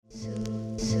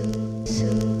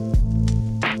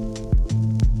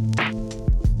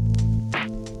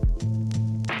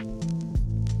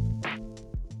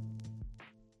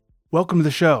Welcome to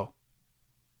the show.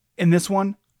 In this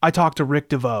one, I talked to Rick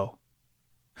DeVoe.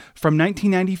 From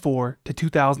 1994 to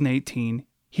 2018,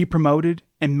 he promoted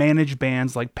and managed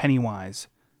bands like Pennywise,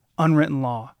 Unwritten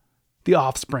Law, The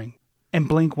Offspring, and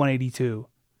Blink-182.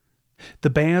 The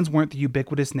bands weren't the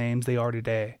ubiquitous names they are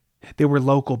today. They were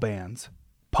local bands,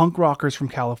 punk rockers from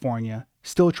California,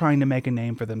 still trying to make a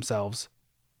name for themselves.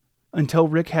 Until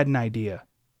Rick had an idea.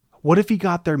 What if he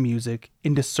got their music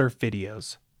into surf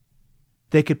videos?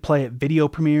 They could play at video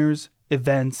premieres,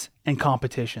 events, and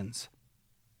competitions.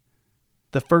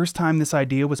 The first time this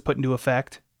idea was put into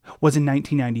effect was in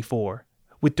 1994,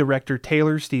 with director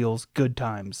Taylor Steele's Good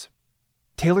Times.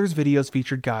 Taylor's videos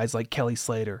featured guys like Kelly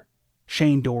Slater,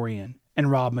 Shane Dorian,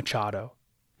 and Rob Machado,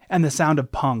 and the sound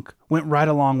of punk went right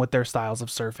along with their styles of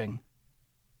surfing.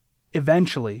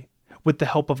 Eventually, with the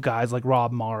help of guys like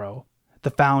Rob Morrow, the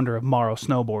founder of Morrow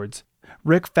Snowboards,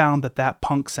 Rick found that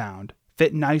punk sound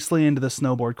fit nicely into the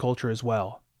snowboard culture as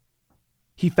well.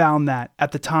 He found that,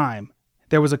 at the time,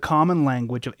 there was a common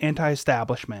language of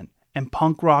anti-establishment and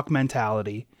punk rock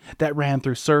mentality that ran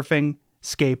through surfing,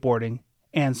 skateboarding,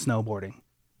 and snowboarding.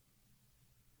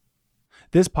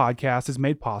 This podcast is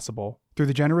made possible through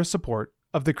the generous support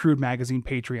of the Crude Magazine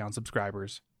Patreon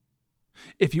subscribers.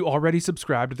 If you already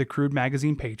subscribe to the Crude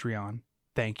Magazine Patreon,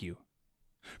 thank you.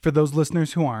 For those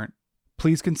listeners who aren't,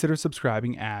 please consider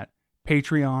subscribing at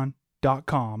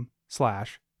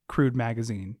patreon.com/Crude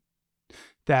Magazine.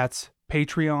 That's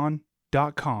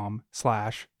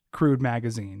patreon.com/Crude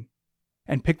Magazine.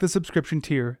 And pick the subscription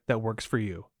tier that works for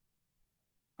you.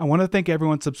 I want to thank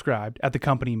everyone subscribed at the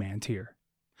Company Man tier.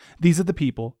 These are the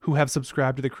people who have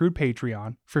subscribed to the Crude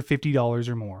Patreon for $50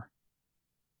 or more.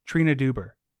 Trina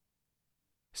Duber,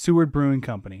 Seward Brewing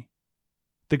Company,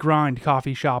 The Grind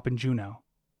Coffee Shop in Juneau,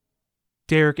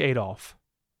 Derek Adolph,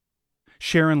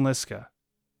 Sharon Liska,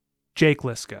 Jake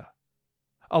Liska,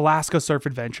 Alaska Surf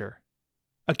Adventure,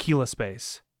 Aquila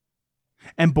Space,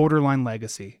 and Borderline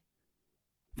Legacy.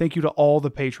 Thank you to all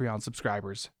the Patreon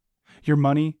subscribers. Your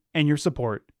money and your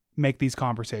support make these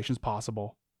conversations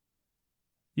possible.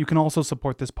 You can also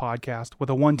support this podcast with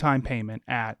a one-time payment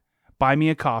at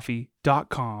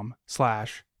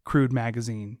buymeacoffee.com/Crude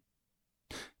Magazine.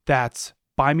 That's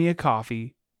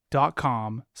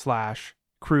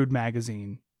buymeacoffee.com/Crude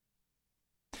Magazine.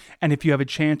 And if you have a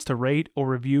chance to rate or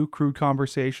review Crude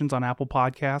Conversations on Apple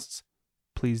Podcasts,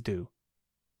 please do.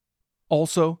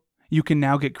 Also, you can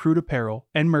now get Crude apparel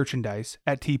and merchandise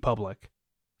at TeePublic.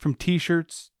 From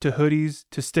t-shirts to hoodies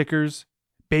to stickers,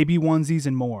 baby onesies,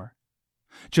 and more.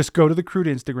 Just go to the Crude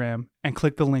Instagram and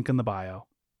click the link in the bio.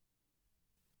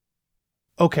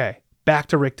 Okay, back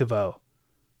to Rick DeVoe.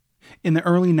 In the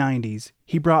early 90s,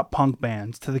 he brought punk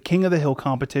bands to the King of the Hill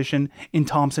competition in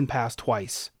Thompson Pass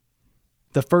twice.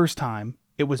 The first time,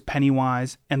 it was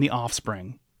Pennywise and The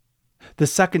Offspring. The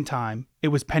second time, it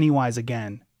was Pennywise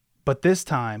again, but this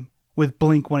time with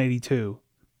Blink-182.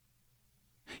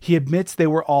 He admits they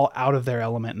were all out of their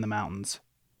element in the mountains,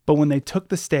 but when they took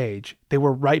the stage, they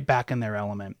were right back in their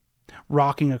element,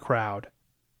 rocking a crowd.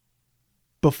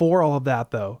 Before all of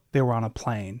that, though, they were on a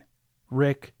plane.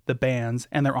 Rick, the bands,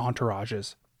 and their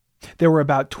entourages. There were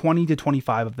about 20 to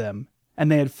 25 of them,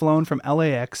 and they had flown from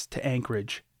LAX to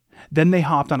Anchorage. Then they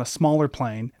hopped on a smaller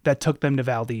plane that took them to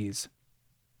Valdez.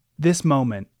 This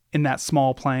moment, in that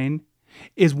small plane,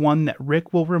 is one that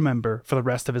Rick will remember for the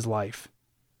rest of his life.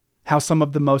 How some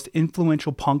of the most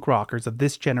influential punk rockers of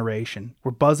this generation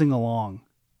were buzzing along,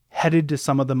 headed to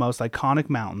some of the most iconic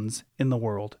mountains in the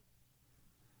world.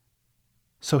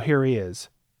 So here he is,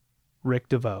 Rick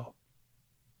DeVoe.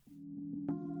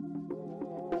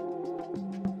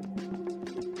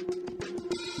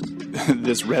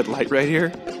 This red light right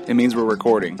here, it means we're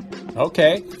recording.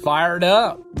 Okay, fired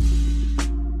up.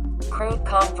 Crude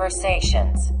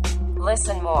Conversations.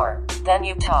 Listen more than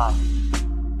you talk.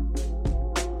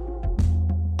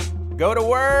 Go to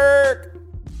work.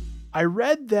 I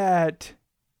read that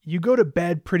you go to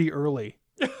bed pretty early.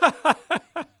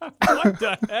 What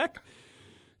the heck?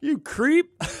 You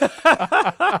creep.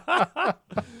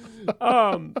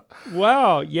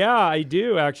 Well, yeah, I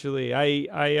do actually.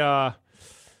 I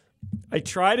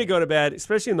try to go to bed,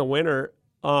 especially in the winter.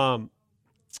 I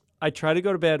try to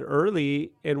go to bed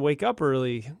early and wake up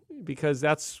early because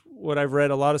that's what I've read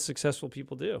a lot of successful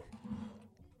people do.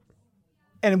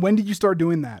 And when did you start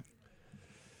doing that?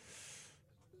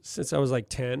 Since I was like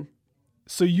 10.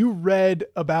 So you read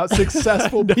about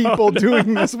successful people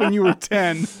doing this when you were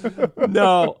 10.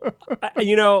 No,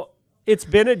 it's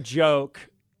been a joke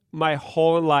my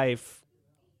whole life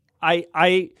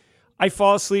I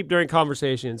fall asleep during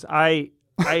conversations. I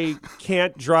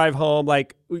can't drive home.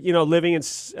 Like, living in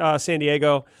San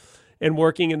Diego and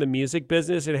working in the music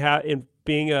business and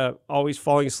being always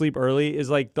falling asleep early is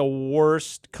like the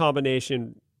worst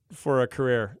combination for a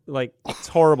career. Like, it's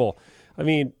horrible. I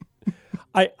mean,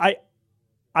 I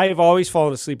have always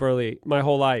fallen asleep early my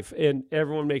whole life, and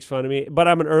everyone makes fun of me. But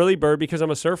I'm an early bird because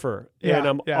I'm a surfer, and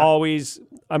I'm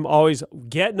always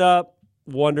getting up,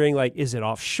 wondering, like, is it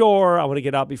offshore? I want to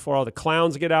get out before all the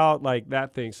clowns get out, like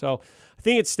that thing. So I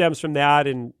think it stems from that,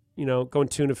 and going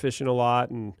tuna fishing a lot,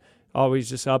 and always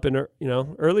just up and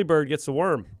early bird gets the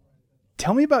worm.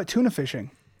 Tell me about tuna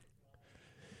fishing.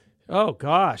 Oh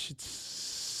gosh, it's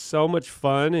so much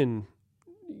fun, and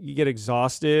you get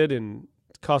exhausted, and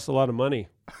it costs a lot of money.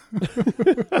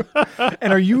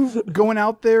 And are you going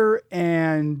out there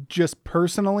and just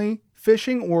personally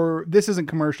fishing, or this isn't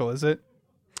commercial, is it?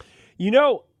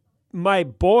 My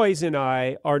boys and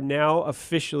I are now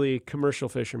officially commercial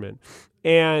fishermen,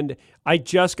 and I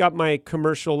just got my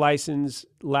commercial license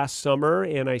last summer,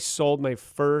 and I sold my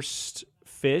first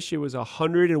fish. It was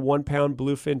 101-pound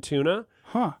bluefin tuna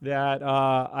that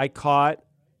I caught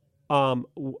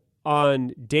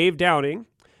on Dave Downing,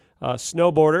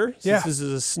 snowboarder. Since this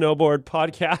is a snowboard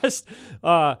podcast,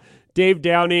 Dave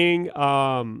Downing.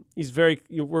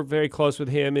 We're very close with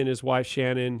him and his wife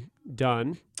Shannon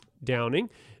Downing,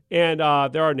 and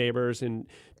they're our neighbors. And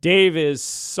Dave is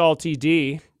Salty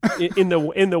D. In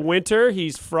the winter,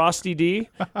 he's Frosty D,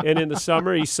 and in the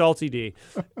summer, he's Salty D.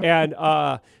 And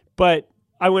but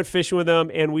I went fishing with him,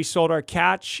 and we sold our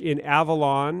catch in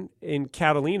Avalon in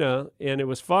Catalina, and it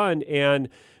was fun. And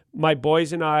my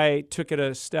boys and I took it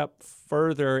a step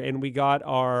further, and we got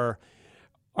our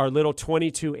little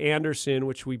 22 Anderson,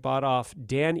 which we bought off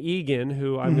Dan Egan,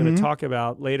 who I'm going to talk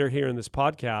about later here in this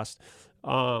podcast.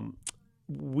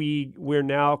 We're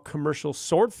now commercial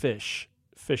swordfish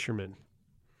fishermen.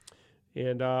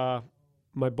 And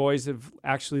my boys have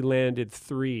actually landed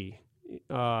 3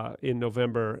 in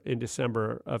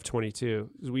December of 22.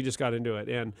 We just got into it,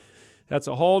 and that's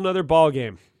a whole nother ball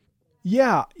game.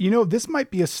 Yeah, this might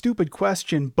be a stupid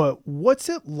question, but what's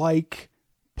it like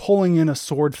pulling in a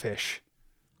swordfish?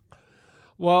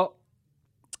 Well,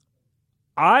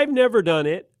 I've never done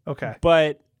it. Okay.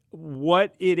 But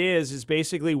what it is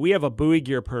basically we have a buoy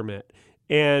gear permit,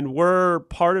 and we're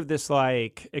part of this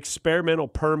like experimental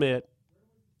permit,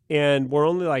 and we're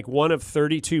only like one of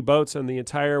 32 boats on the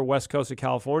entire west coast of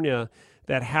California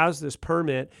that has this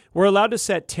permit. We're allowed to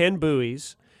set 10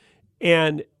 buoys,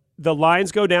 and the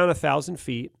lines go down 1,000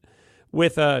 feet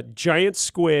with a giant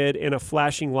squid and a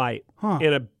flashing light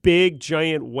and a big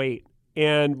giant weight.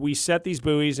 And we set these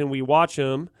buoys and we watch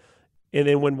them. And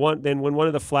then when one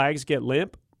of the flags get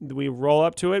limp, we roll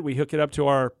up to it. We hook it up to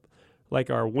our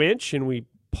winch, and we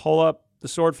pull up the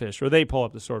swordfish, or they pull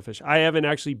up the swordfish. I haven't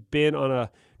actually been on a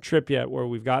trip yet where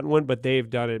we've gotten one, but they've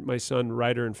done it. My son,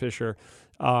 Ryder and Fisher.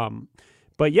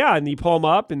 But yeah, and you pull them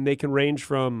up, and they can range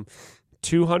from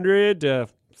 200 to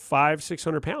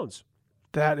 500-600 pounds.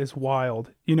 That is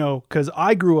wild. Because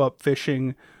I grew up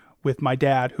fishing with my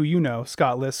dad, who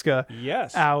Scott Liska.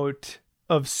 Yes. Out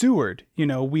of Seward.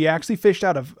 We actually fished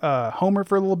out of Homer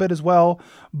for a little bit as well.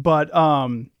 But,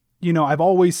 I've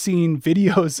always seen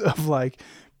videos of like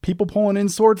people pulling in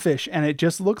swordfish, and it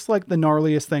just looks like the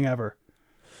gnarliest thing ever.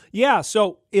 Yeah.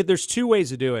 So there's 2 ways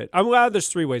to do it. I'm glad there's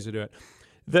 3 ways to do it.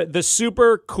 The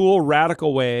super cool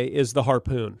radical way is the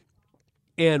harpoon.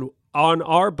 And on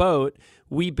our boat,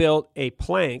 we built a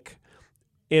plank,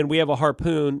 and we have a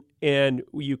harpoon, and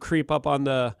you creep up on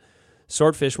the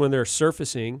swordfish when they're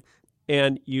surfacing,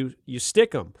 and you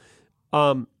stick them.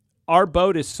 Our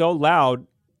boat is so loud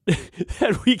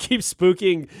that we keep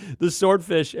spooking the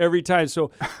swordfish every time.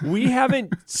 So we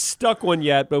haven't stuck one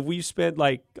yet, but we've spent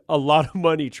like a lot of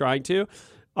money trying to.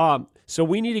 So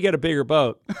we need to get a bigger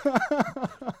boat.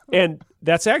 And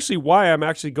that's actually why I'm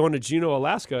actually going to Juneau,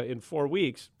 Alaska in 4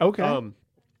 weeks. Okay. I'm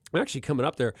actually coming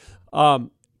up there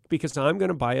because I'm going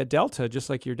to buy a Delta just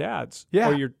like your dad's. Yeah.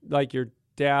 Or your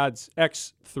dad's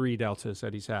X3 Deltas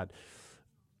that he's had.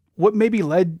 What maybe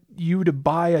led you to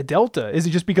buy a Delta? Is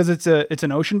it just because it's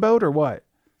an ocean boat, or what?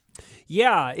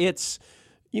 Yeah, it's,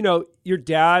 your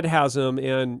dad has them,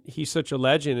 and he's such a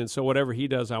legend, and so whatever he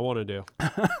does, I want to do.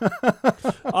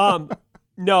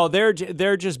 No, they're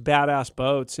just badass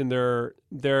boats, and they're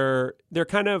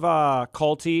kind of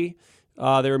culty.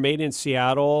 They were made in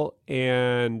Seattle,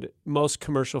 and most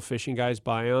commercial fishing guys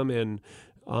buy them and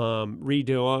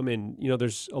redo them, and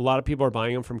there's a lot of people are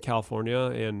buying them from California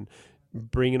and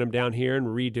bringing them down here and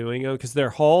redoing them because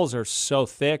their hulls are so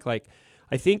thick. Like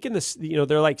I think in this,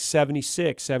 they're like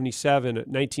 76, 77,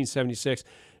 1976.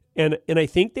 And I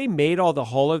think they made all the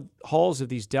hulls of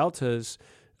these deltas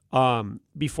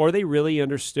before they really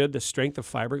understood the strength of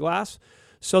fiberglass.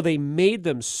 So they made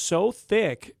them so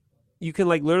thick you can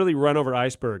like literally run over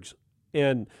icebergs.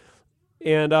 And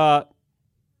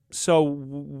so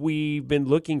we've been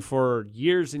looking for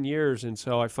years and years, and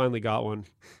so I finally got one.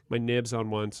 My nibs on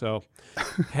one, so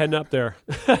heading up there.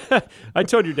 I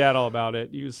told your dad all about it.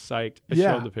 He was psyched. I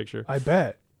showed him the picture. I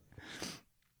bet.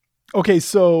 Okay,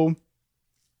 so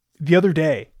the other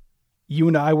day, you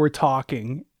and I were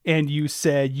talking, and you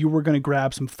said you were going to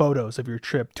grab some photos of your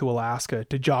trip to Alaska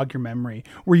to jog your memory.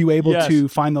 Were you able to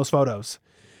find those photos?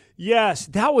 Yes,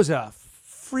 that was a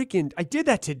freaking... I did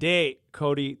that today,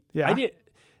 Cody. Yeah.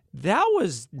 That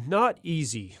was not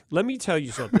easy. Let me tell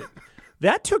you something.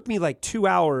 That took me like 2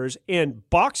 hours, and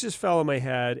boxes fell on my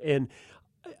head, and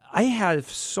I have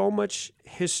so much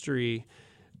history,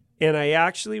 and I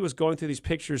actually was going through these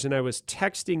pictures, and I was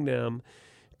texting them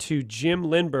to Jim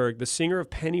Lindberg, the singer of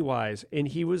Pennywise, and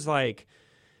he was like,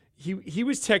 he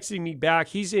was texting me back.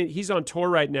 He's on tour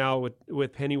right now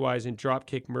with Pennywise and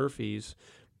Dropkick Murphys.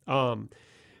 I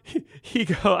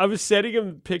was sending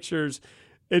him pictures.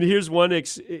 And here's one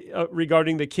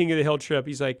regarding the King of the Hill trip.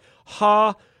 He's like,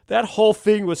 that whole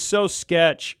thing was so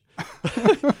sketch.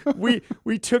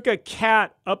 We took a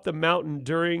cat up the mountain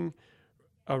during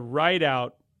a ride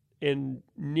out and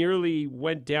nearly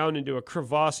went down into a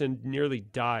crevasse and nearly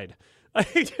died.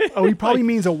 He probably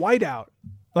means a whiteout.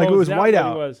 Like it was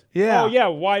whiteout. It was? Yeah. Oh, yeah,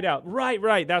 whiteout.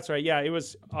 Right. That's right. Yeah, it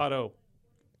was auto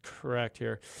correct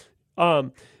here.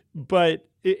 But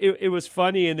it was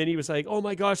funny, and then he was like, "Oh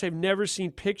my gosh, I've never seen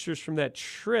pictures from that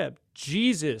trip.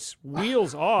 Jesus,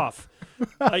 wheels off!"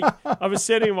 Like I was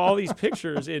sending him all these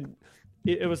pictures, and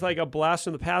it was like a blast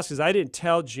from the past because I didn't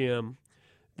tell Jim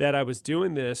that I was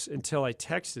doing this until I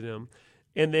texted him,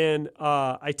 and then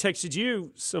I texted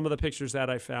you some of the pictures that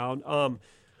I found.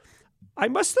 I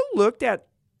must have looked at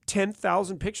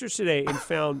 10,000 pictures today and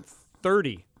found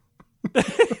 30.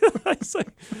 It's like.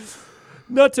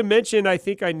 Not to mention, I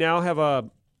think I now have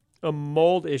a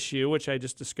mold issue, which I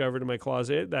just discovered in my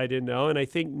closet that I didn't know. And I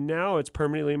think now it's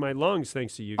permanently in my lungs,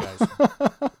 thanks to you guys.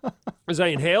 As I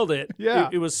inhaled it,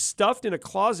 it was stuffed in a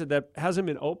closet that hasn't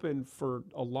been opened for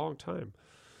a long time.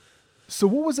 So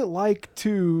what was it like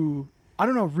to, I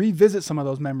don't know, revisit some of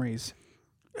those memories?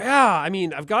 Yeah, I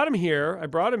mean, I've got them here. I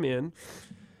brought them in.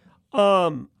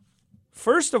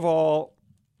 First of all,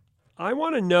 I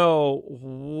want to know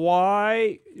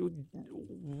why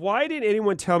didn't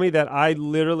anyone tell me that I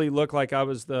literally look like I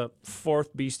was the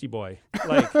fourth Beastie Boy?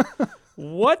 Like,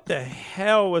 what the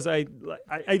hell was I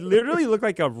literally look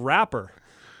like a rapper.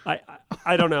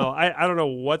 I don't know. I don't know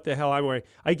what the hell I'm wearing.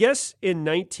 I guess in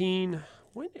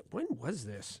when was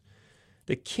this?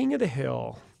 The King of the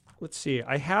Hill. Let's see.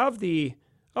 I have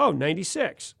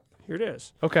 96. Here it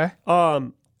is. Okay.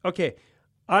 Okay.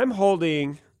 I'm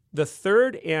holding the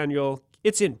third annual,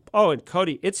 and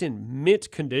Cody, it's in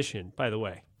mint condition, by the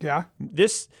way. Yeah.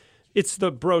 It's the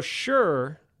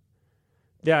brochure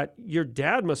that your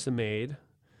dad must have made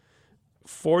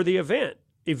for the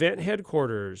event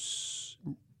headquarters.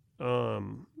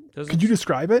 Could you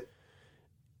describe it?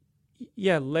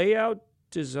 Yeah. Layout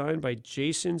designed by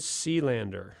Jason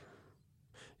Sealander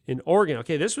in Oregon.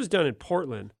 Okay. This was done in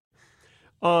Portland.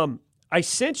 I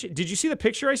sent you, did you see the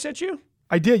picture I sent you?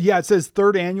 I did, yeah. It says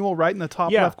third annual right in the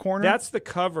top left corner. That's the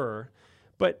cover.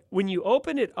 But when you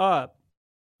open it up,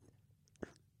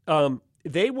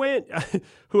 they went,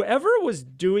 whoever was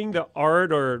doing the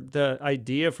art or the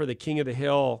idea for the King of the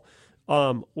Hill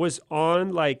was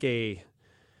on like a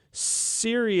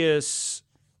serious,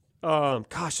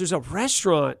 there's a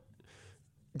restaurant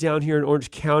down here in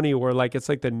Orange County where like it's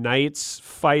like the Knights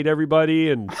fight everybody,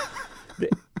 and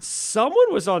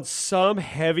someone was on some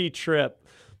heavy trip.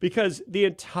 Because the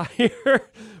entire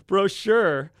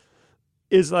brochure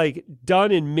is like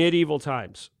done in medieval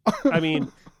times. I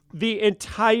mean, the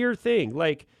entire thing,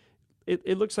 like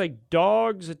it looks like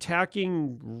dogs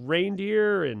attacking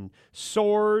reindeer and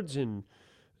swords and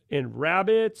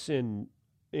rabbits and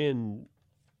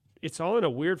it's all in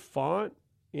a weird font.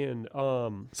 And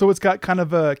so it's got kind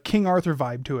of a King Arthur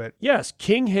vibe to it. Yes,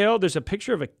 King Hill. There's a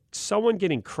picture of someone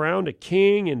getting crowned a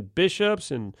king and bishops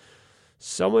and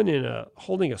someone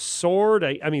holding a sword.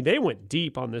 I mean, they went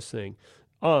deep on this thing.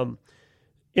 And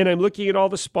I'm looking at all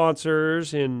the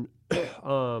sponsors and,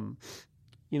 the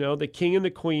King and the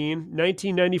Queen,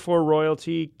 1994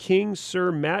 royalty, King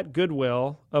Sir Matt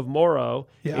Goodwill of Morrow,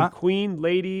 and Queen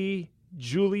Lady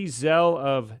Julie Zell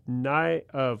of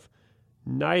Nidecker.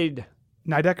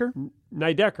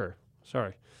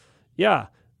 Sorry. Yeah.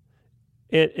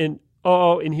 And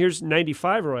here's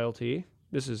 95 royalty.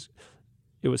 This is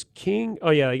it was King. Oh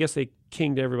yeah, I guess they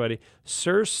kinged everybody.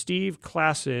 Sir Steve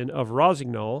Klassen of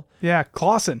Rosignol, Yeah,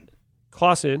 Clausen.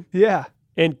 Yeah,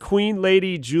 and Queen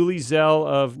Lady Julie Zell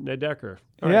of Nedecker.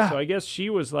 All right, Yeah. so I guess she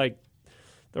was like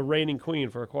the reigning queen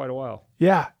for quite a while.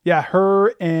 Yeah,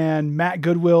 her and Matt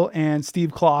Goodwill and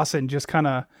Steve Clausen just kind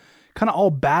of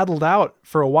all battled out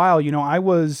for a while. You know, I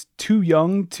was too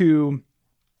young to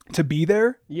be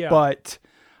there, Yeah. but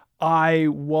I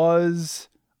was,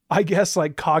 I guess,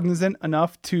 like cognizant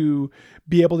enough to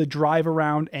be able to drive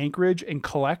around Anchorage and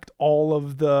collect all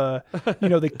of the, you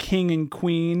know, the king and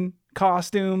queen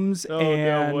costumes Oh, no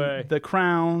and way. the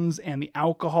crowns and the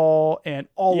alcohol and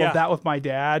all Yeah. of that with my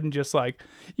dad, and just like,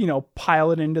 you know,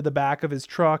 pile it into the back of his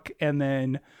truck. And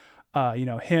then, you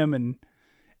know, him and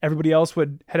everybody else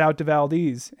would head out to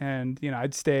Valdez, and, you know,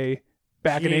 I'd stay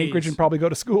back in Anchorage Jeez. and probably go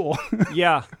to school.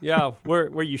 Yeah,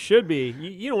 where you should be.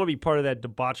 You don't want to be part of that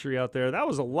debauchery out there. That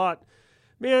was a lot,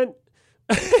 man.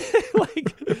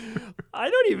 Like, I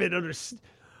don't even understand.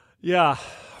 Yeah,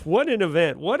 what an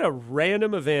event. What a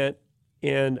random event.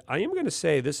 And I am going to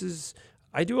say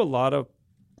I do a lot of,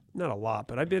 not a lot,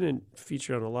 but I've been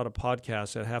featured on a lot of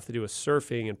podcasts that have to do with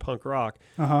surfing and punk rock.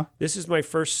 Uh-huh. This is my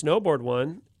first snowboard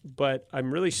one, but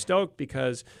I'm really stoked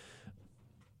because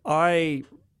I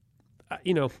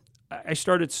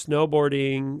started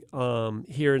snowboarding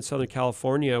here in Southern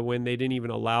California when they didn't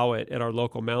even allow it at our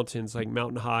local mountains like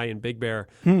Mountain High and Big Bear,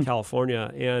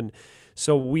 California. And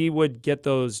so we would get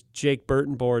those Jake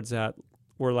Burton boards that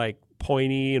were like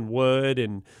pointy and wood.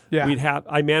 And Yeah.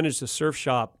 I managed a surf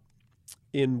shop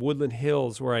in Woodland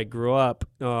Hills where I grew up.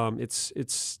 It's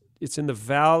in the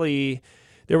valley.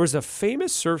 There was a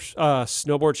famous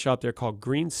snowboard shop there called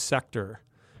Green Sector,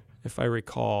 if I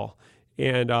recall.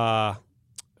 And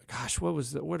gosh,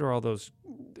 what are all those?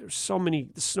 There's so many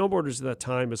snowboarders at that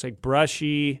time. It was like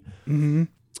Brushy,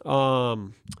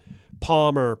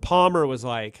 Palmer. Palmer was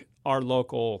like our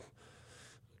local.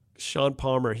 Sean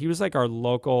Palmer. He was like our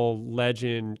local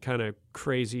legend, kind of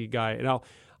crazy guy. Now,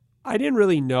 I didn't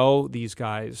really know these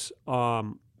guys,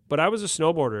 but I was a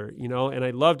snowboarder, you know, and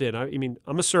I loved it. I mean,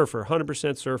 I'm a surfer,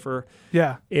 100% surfer.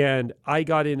 Yeah. And I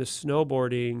got into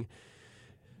snowboarding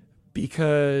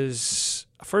because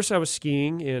first I was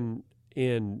skiing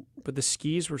but the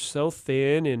skis were so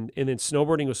thin and then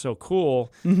snowboarding was so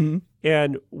cool. Mm-hmm.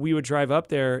 And we would drive up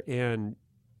there and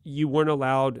you weren't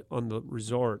allowed on the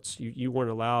resorts. You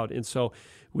weren't allowed. And so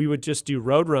we would just do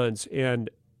road runs. And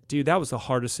dude, that was the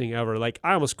hardest thing ever. Like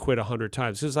I almost quit 100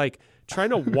 times. It was like trying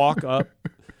to walk up.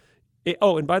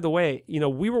 And by the way, you know,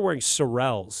 we were wearing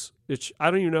Sorels, which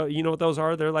I don't even know. You know what those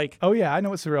are? They're like, Oh yeah, I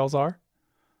know what Sorels are.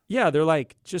 yeah, they're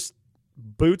like just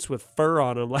boots with fur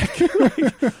on them,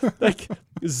 like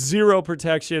zero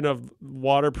protection of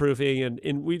waterproofing,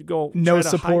 and we'd go No try to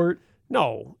support.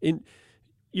 no, and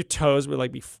your toes would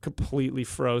like be completely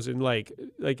frozen, like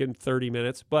in 30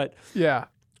 minutes. But Yeah.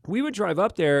 we would drive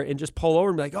up there and just pull over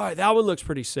and be like, all right, that one looks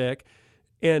pretty sick,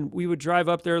 and we would drive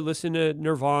up there, listen to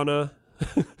Nirvana,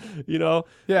 you know,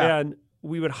 Yeah. and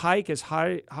we would hike as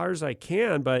high as I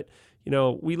can, but you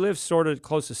know, we live sort of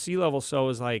close to sea level, so it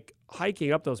was like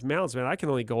hiking up those mountains, man, I can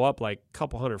only go up like a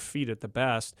couple hundred feet at the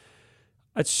best.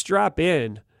 I'd strap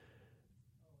in,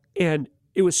 and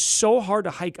it was so hard to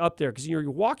hike up there because you're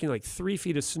walking like 3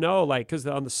 feet of snow, like because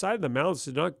on the side of the mountains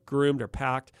they're not groomed or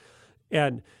packed,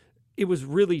 and it was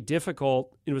really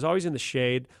difficult. It was always in the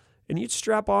shade, and you'd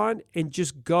strap on and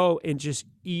just go and just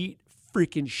eat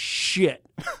freaking shit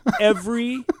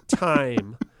every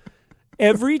time.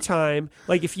 Every time,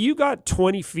 like if you got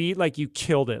 20 feet, like you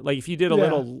killed it. Like if you did a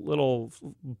Yeah. little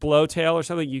blowtail or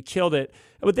something, you killed it.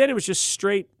 But then it was just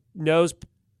straight nose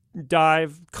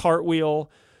dive,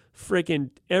 cartwheel, freaking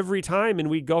every time.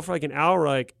 And we'd go for like an hour,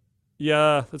 like,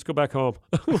 yeah, let's go back home.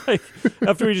 Like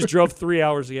after we just drove 3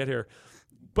 hours to get here.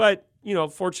 But, you know,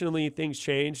 fortunately things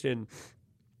changed and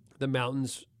the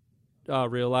mountains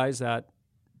realized that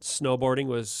snowboarding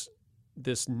was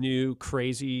this new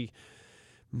crazy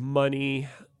money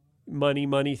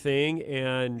thing,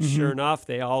 and sure enough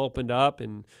they all opened up.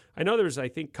 And I know there's I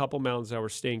think a couple mountains that were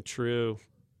staying true,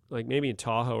 like maybe in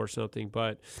Tahoe or something,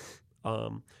 but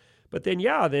then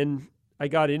I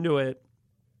got into it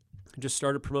and just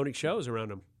started promoting shows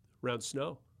around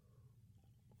snow.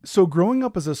 So growing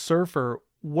up as a surfer,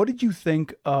 what did you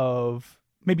think of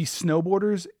maybe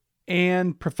snowboarders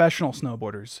and professional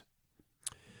snowboarders?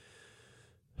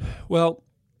 Well,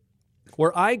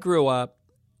 where I grew up,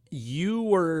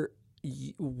 we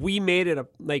made it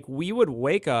like we would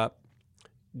wake up,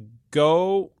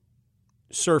 go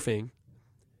surfing,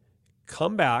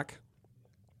 come back,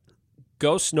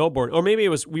 go snowboard, or maybe it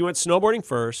was we went snowboarding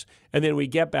first, and then we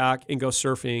get back and go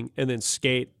surfing, and then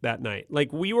skate that night.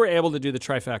 Like we were able to do the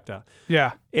trifecta.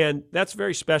 Yeah. And that's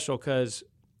very special because,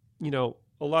 you know,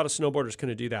 a lot of snowboarders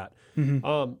couldn't do that.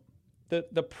 Mm-hmm.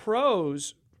 The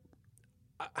pros,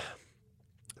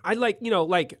 I like, you know,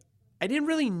 like I didn't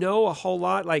really know a whole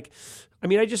lot. Like, I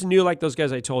mean, I just knew like those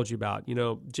guys I told you about, you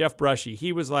know, Jeff Brushy,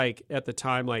 he was like at the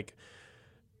time, like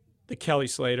the Kelly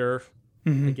Slater,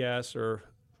 I guess,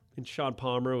 and Sean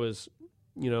Palmer was,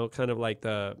 you know, kind of like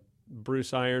the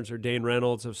Bruce Irons or Dane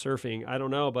Reynolds of surfing. I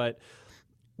don't know, but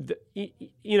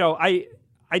you know, I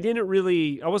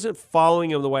wasn't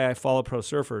following them the way I follow pro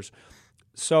surfers.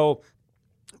 So,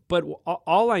 but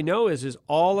all I know is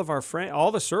all of our friends,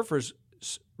 all the surfers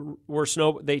were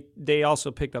they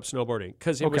also picked up snowboarding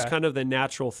because it was kind of the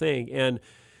natural thing. And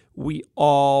we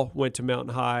all went to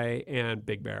Mountain High and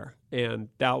Big Bear, and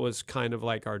that was kind of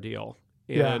like our deal.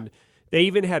 And they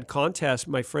even had contests.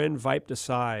 My friend Vipe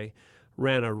Desai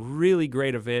ran a really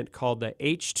great event called the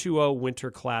H2O Winter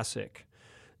Classic.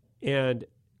 And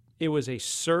it was a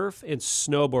surf and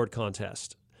snowboard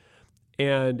contest.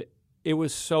 And it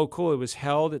was so cool. It was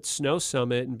held at Snow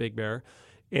Summit in Big Bear.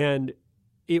 And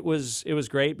it was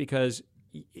great because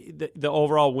the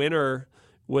overall winner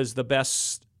was the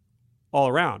best all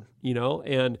around, you know?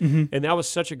 And and that was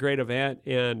such a great event,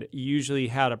 and usually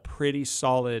had a pretty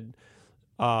solid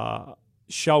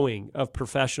showing of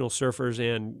professional surfers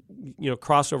and, you know,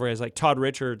 crossover guys like Todd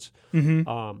Richards.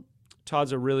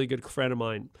 Todd's a really good friend of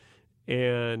mine.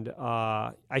 And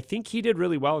I think he did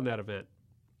really well in that event,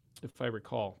 if I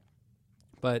recall.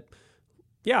 But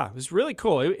yeah, it was really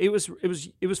cool. It was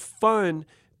fun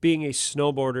being a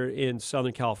snowboarder in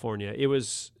Southern California.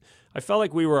 I felt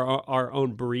like we were our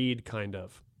own breed, kind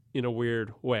of, in a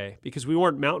weird way, because we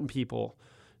weren't mountain people.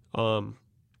 At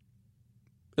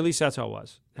least that's how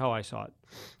I saw it.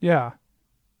 Yeah.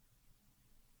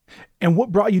 And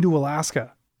what brought you to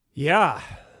Alaska? Yeah,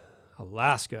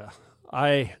 Alaska.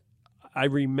 I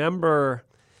remember.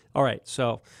 All right,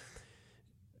 so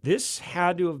this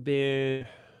had to have been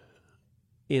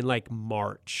in like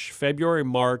February,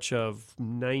 March of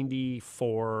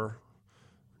 94,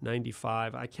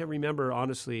 95. I can't remember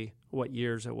honestly what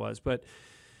years it was, but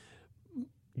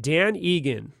Dan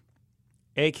Egan,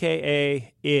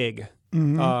 AKA Ig,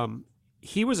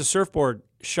 he was a surfboard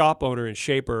shop owner and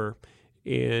shaper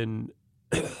in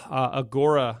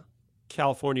Agora,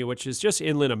 California, which is just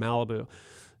inland of Malibu.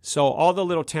 So all the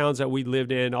little towns that we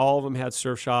lived in, all of them had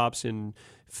surf shops and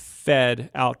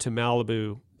fed out to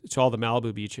Malibu, to all the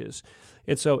Malibu beaches.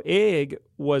 And so Ig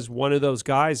was one of those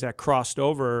guys that crossed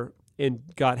over and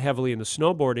got heavily into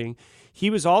snowboarding. He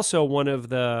was also one of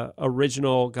the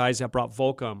original guys that brought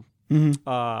Volcom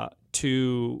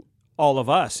to all of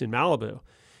us in Malibu.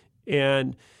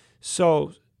 And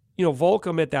so, you know,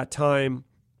 Volcom at that time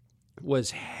was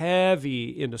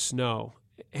heavy into snow,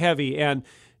 and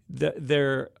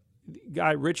their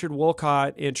guy Richard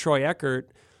Wolcott and Troy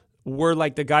Eckert were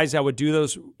like the guys that would do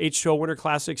those H2O Winter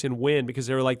Classics and win because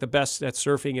they were like the best at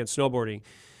surfing and snowboarding.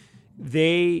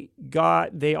 They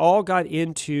all got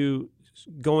into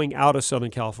going out of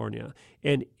Southern California,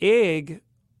 and Ig,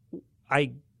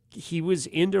 he was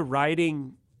into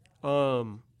riding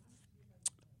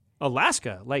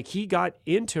Alaska. Like he got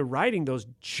into riding those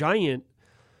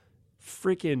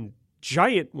freaking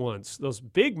giant ones, those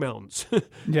big mountains.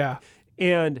 Yeah.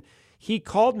 And he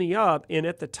called me up, and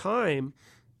at the time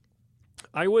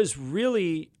I was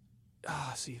really,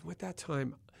 I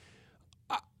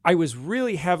was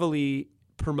really heavily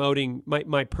promoting,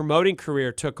 my promoting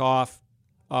career took off.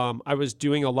 I was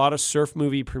doing a lot of surf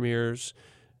movie premieres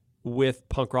with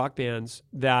punk rock bands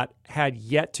that had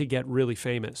yet to get really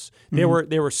famous. They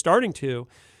were starting to,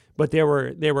 but they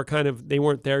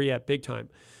weren't there yet big time.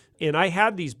 And I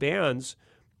had these bands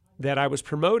that I was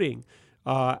promoting.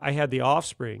 I had The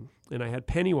Offspring, and I had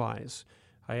Pennywise.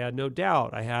 I had No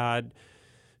Doubt. I had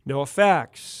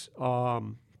NoFX.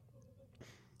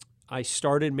 I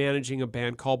started managing a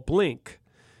band called Blink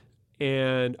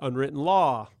and Unwritten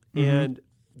Law. And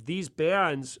these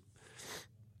bands,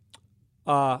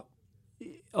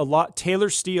 Taylor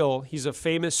Steele, he's a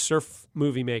famous surf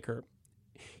movie maker.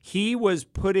 He was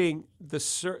putting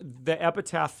the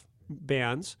Epitaph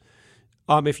bands.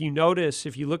 If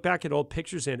you look back at old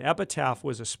pictures, Epitaph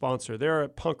was a sponsor. They're a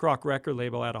punk rock record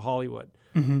label out of Hollywood.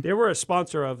 They were a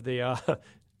sponsor of the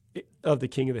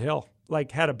King of the Hill,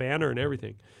 like had a banner and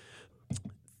everything.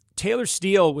 Taylor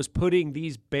Steele was putting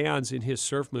these bands in his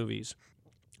surf movies,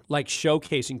 like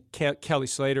showcasing Kelly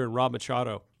Slater and Rob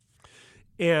Machado.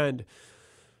 And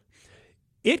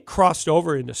it crossed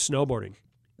over into snowboarding.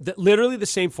 Literally the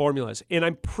same formulas. And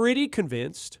I'm pretty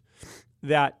convinced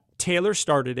that Taylor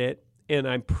started it, and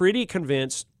I'm pretty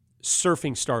convinced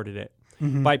surfing started it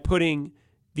by putting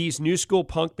these new school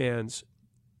punk bands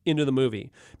into the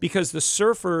movie, because the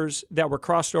surfers that were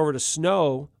crossed over to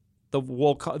snow, the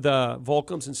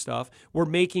Volcums and stuff, were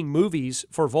making movies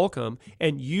for Volcom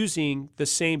and using the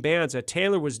same bands that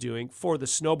Taylor was doing for the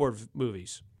snowboard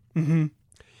movies.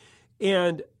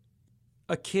 And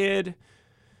a kid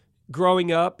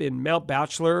growing up in Mount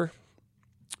Bachelor,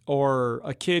 or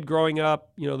a kid growing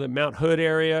up, the Mount Hood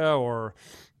area, or,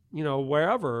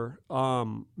 wherever,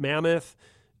 Mammoth,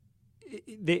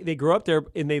 they grew up there,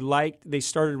 and they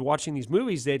started watching these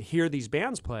movies. They'd hear these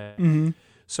bands play.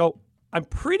 So I'm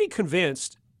pretty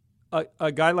convinced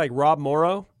a guy like Rob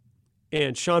Morrow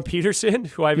and Sean Peterson,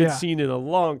 who I haven't seen in a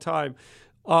long time,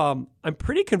 I'm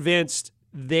pretty convinced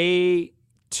they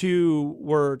too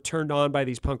were turned on by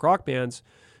these punk rock bands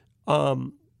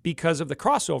because of the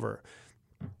crossover.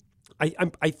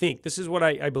 I think this is what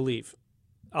I believe.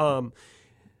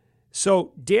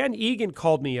 So Dan Egan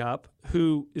called me up,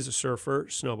 who is a surfer,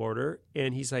 snowboarder,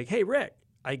 and he's like, "Hey, Rick,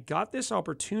 I got this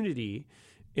opportunity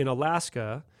in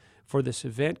Alaska for this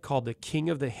event called the King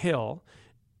of the Hill,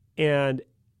 and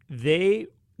they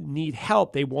need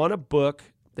help. They want to book,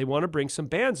 they want to bring some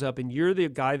bands up, and you're the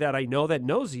guy that I know that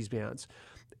knows these bands.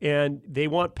 And they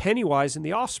want Pennywise and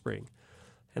the Offspring."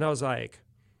 And I was like,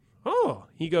 "Oh."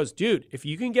 He goes, "Dude, if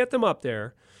you can get them up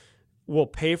there, we'll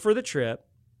pay for the trip.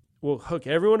 We'll hook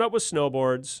everyone up with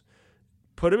snowboards,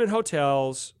 put them in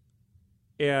hotels."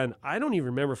 And I don't even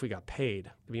remember if we got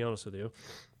paid, to be honest with you.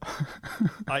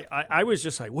 I was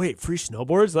just like, "Wait, free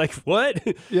snowboards? Like, what?"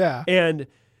 Yeah. And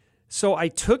so I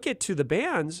took it to the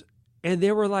bands, and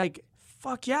they were like,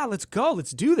 "Fuck yeah, let's go.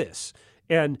 Let's do this."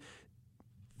 And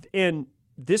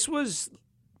this,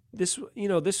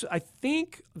 I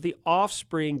think the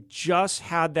Offspring just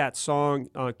had that song,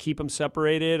 Keep 'Em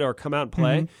Separated, or Come Out and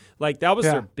Play. Like, that was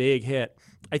their big hit.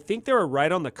 I think they were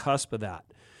right on the cusp of that.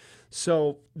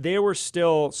 So they were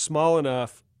still small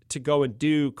enough to go and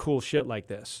do cool shit like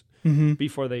this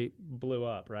before they blew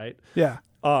up, right? Yeah.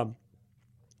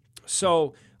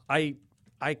 So I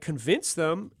convinced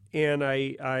them, and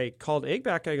I called Egg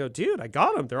back. I go, "Dude, I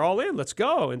got them. They're all in. Let's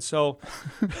go." And so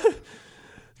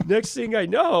next thing I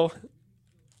know,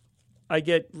 I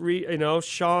get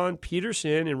Sean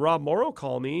Peterson and Rob Morrow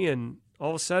call me, and all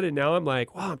of a sudden now I'm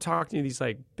like, wow, I'm talking to these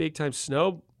like big time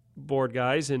snowboard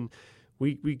guys, and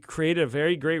we created a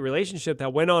very great relationship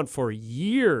that went on for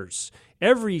years.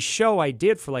 Every show I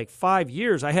did for like 5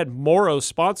 years, I had Morrow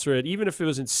sponsor it, even if it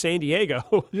was in San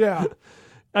Diego. Yeah.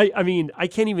 I mean, I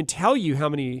can't even tell you how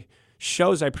many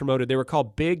shows I promoted. They were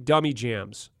called Big Dummy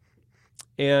Jams.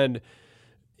 And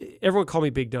everyone called me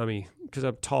Big Dummy because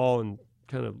I'm tall and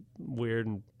kind of weird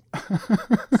and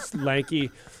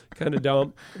lanky, kind of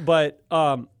dumb. But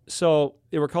so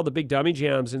they were called the Big Dummy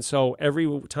Jams. And so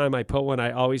every time I put one,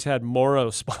 I always had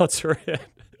Morrow sponsor it.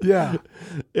 Yeah.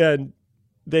 And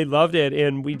they loved it.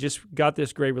 And we just got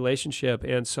this great relationship.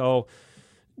 And so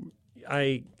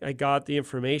I got the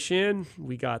information,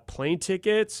 we got plane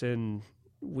tickets, and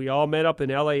we all met up in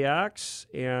LAX,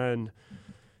 and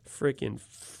freaking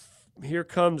here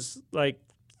comes like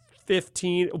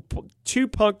 2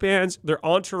 punk bands, their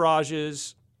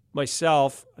entourages,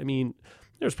 myself. I mean,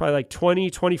 there's probably like 20,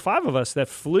 25 of us that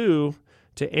flew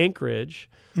to Anchorage,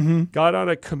 got on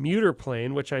a commuter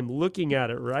plane, which I'm looking at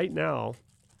it right now.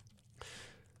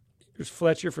 There's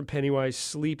Fletcher from Pennywise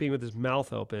sleeping with his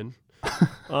mouth open.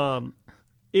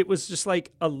 It was just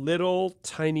like a little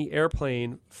tiny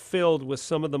airplane filled with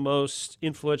some of the most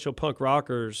influential punk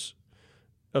rockers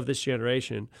of this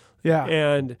generation. Yeah.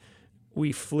 And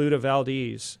we flew to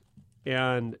Valdez,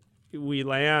 and we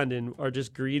land and are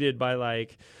just greeted by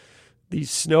like these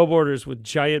snowboarders with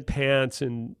giant pants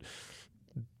and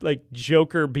like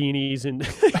Joker beanies, and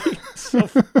so,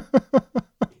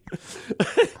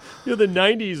 the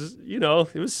 90s,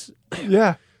 it was,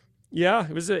 Yeah. yeah,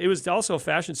 it was also a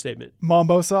fashion statement.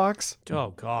 Mambo socks. Oh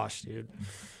gosh, dude.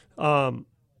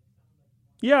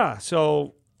 Yeah,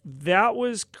 so that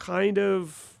was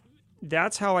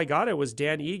that's how I got it, was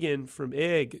Dan Egan from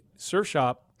IG Surf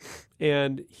Shop,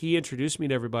 and he introduced me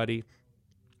to everybody.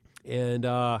 And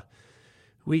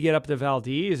we get up to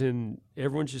Valdez, and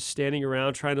everyone's just standing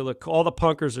around trying to look, all the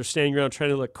punkers are standing around trying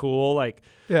to look cool. Like,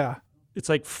 Yeah. it's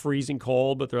like freezing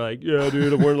cold, but they're like, "Yeah,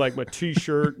 dude, I'm wearing like my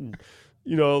t-shirt," and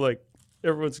like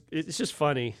it's just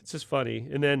funny. It's just funny.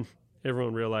 And then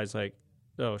everyone realized like,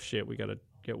 oh shit, we got to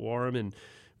get warm. And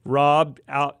Rob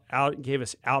out gave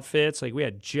us outfits. Like, we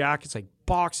had jackets, like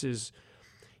boxes.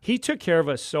 He took care of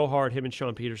us so hard, him and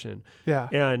Sean Peterson. Yeah.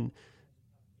 And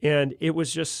it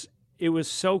was just it was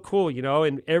so cool,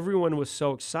 and everyone was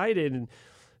so excited.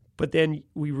 But then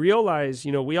we realized,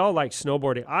 we all like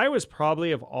snowboarding. I was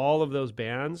probably, of all of those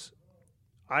bands,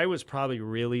 I was probably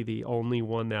really the only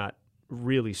one that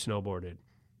really snowboarded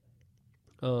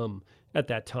at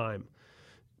that time.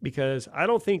 Because I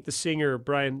don't think the singer,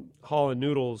 Brian Hall and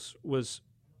Noodles, was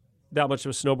that much of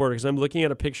a snowboarder. Because I'm looking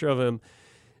at a picture of him.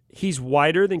 He's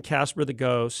wider than Casper the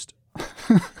Ghost.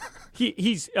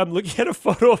 I'm looking at a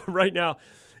photo of him right now.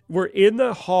 We're in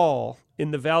the hall,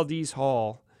 in the Valdez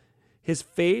Hall. His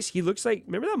face, he looks like,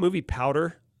 remember that movie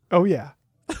Powder? Oh, yeah.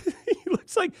 He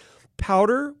looks like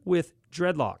Powder with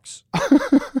dreadlocks.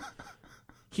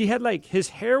 He had his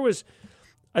hair was,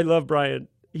 I love Brian.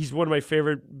 He's one of my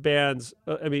favorite bands.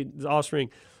 The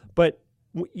Offspring. But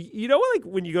when you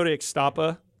go to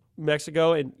Ixtapa,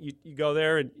 Mexico, and you go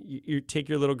there and you take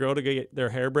your little girl to get their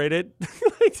hair braided.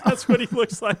 That's what he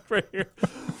looks like right here.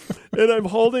 And I'm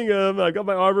holding him. I got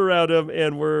my arm around him,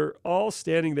 and we're all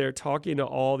standing there talking to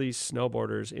all these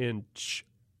snowboarders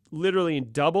literally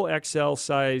in double XL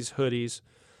size hoodies.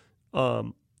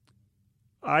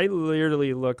 I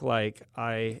literally look like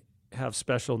I have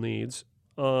special needs.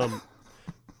 I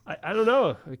don't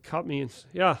know. It caught me.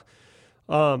 Yeah.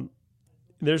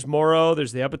 There's Moro.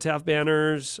 There's the Epitaph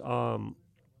banners.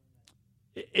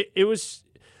 It was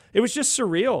just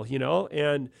surreal,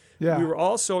 and we were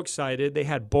all so excited. They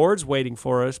had boards waiting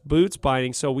for us, boots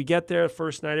binding. So we get there the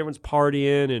first night, everyone's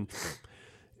partying,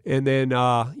 and then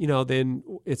then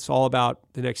it's all about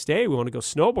the next day. We want to go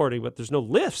snowboarding, but there's no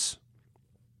lifts.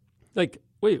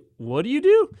 Wait, what do you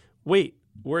do? Wait,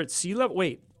 we're at sea level.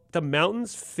 Wait, the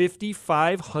mountain's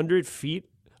 5,500 feet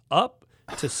up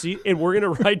to sea, and we're gonna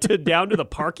ride down to the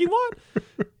parking lot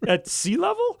at sea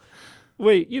level?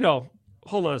 Wait,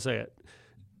 hold on a second.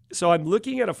 So I'm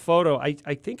looking at a photo. I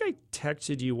think I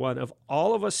texted you one of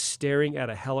all of us staring at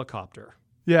a helicopter.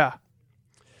 Yeah.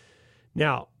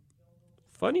 Now,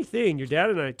 funny thing, your dad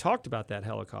and I talked about that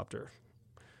helicopter.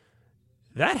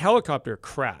 That helicopter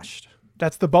crashed.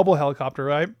 That's the bubble helicopter,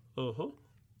 right? Uh-huh.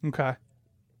 Okay.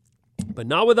 But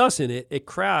not with us in it. It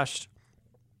crashed,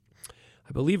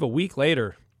 I believe, a week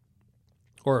later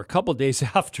or a couple days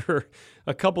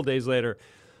later.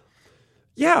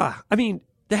 Yeah.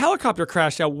 The helicopter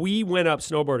crashed that we went up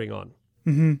snowboarding on.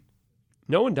 Mm-hmm.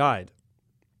 No one died.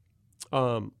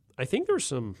 I think there was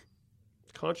some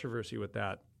controversy with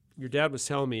that. Your dad was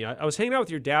telling me. I was hanging out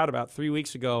with your dad about 3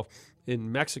 weeks ago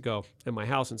in Mexico at my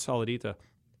house in Saladita.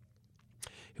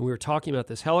 And we were talking about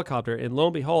this helicopter, and lo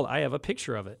and behold, I have a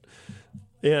picture of it.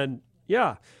 And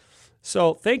yeah,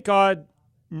 so thank God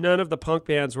none of the punk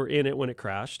bands were in it when it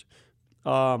crashed.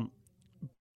 But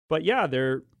yeah,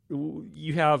 there's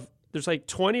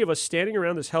 20 of us standing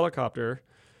around this helicopter.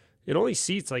 It only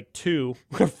seats 2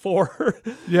 or 4.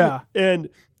 Yeah. And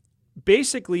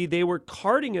basically they were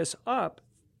carting us up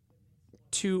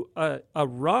to a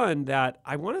run that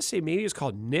I want to say maybe it's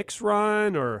called Nick's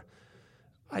Run, or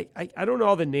I don't know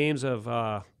all the names of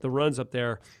the runs up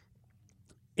there.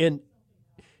 And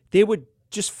they would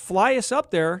just fly us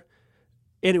up there,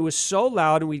 and it was so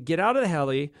loud, and we'd get out of the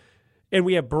heli, and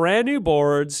we have brand new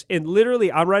boards, and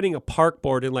literally I'm riding a park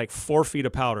board in 4 feet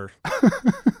of powder.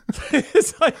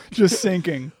 It's just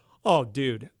sinking. Oh,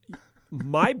 dude.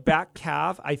 My back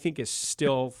calf, I think, is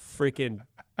still freaking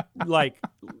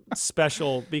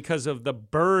special because of the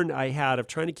burn I had of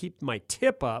trying to keep my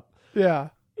tip up. Yeah.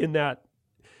 In that.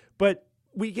 But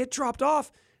we get dropped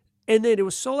off, and then it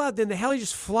was so loud, then the heli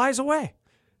just flies away.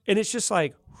 And it's just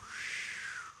like.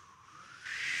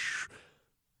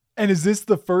 And is this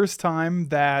the first time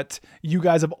that you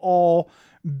guys have all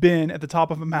been at the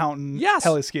top of a mountain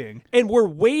heli skiing? And we're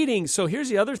waiting. So here's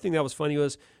the other thing that was funny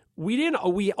was we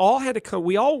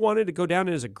all wanted to go down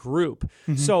as a group.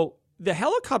 Mm-hmm. So the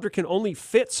helicopter can only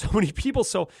fit so many people.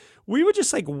 So we would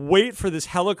just wait for this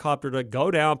helicopter to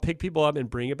go down, pick people up, and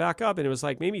bring it back up. And it was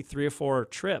maybe 3 or 4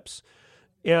 trips,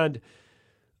 and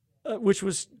which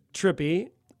was trippy.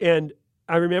 And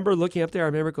I remember looking up there. I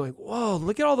remember going, "Whoa,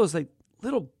 look at all those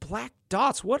little black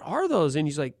dots. What are those?" And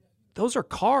he's like, "Those are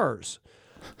cars."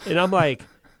 And I'm like,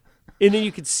 and then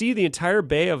you could see the entire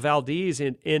Bay of Valdez,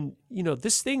 and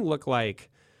this thing looked like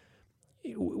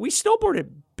we snowboarded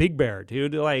Big Bear,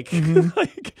 dude. Mm-hmm.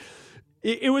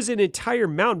 It was an entire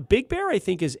mountain. Big Bear, I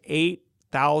think, is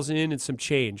 8,000 and some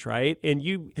change, right? And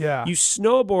you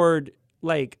snowboard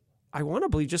I want to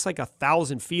believe just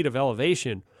 1,000 feet of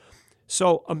elevation.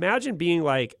 So imagine being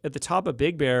at the top of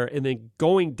Big Bear and then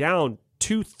going down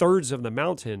 2/3 of the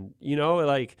mountain.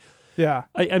 Yeah.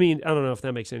 I don't know if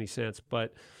that makes any sense,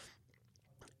 but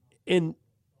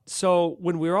so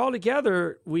when we were all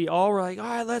together, we all were like, "All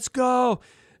right, let's go."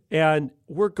 And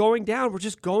we're going down. We're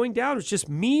just going down. It's just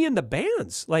me and the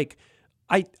bands. Like,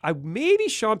 I maybe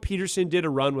Sean Peterson did a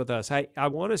run with us. I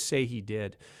want to say he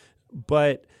did.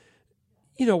 But,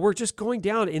 you know, we're just going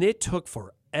down, and it took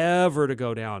forever to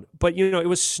go down. But, you know, it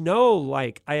was snow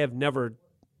like I have never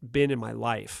been in my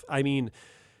life. I mean,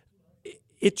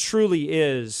 it truly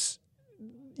is,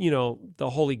 you know, the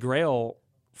holy grail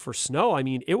for snow. I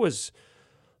mean, it was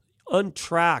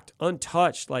untracked,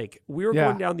 untouched. Like, we were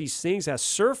going down these things as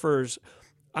surfers.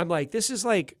 I'm like, this is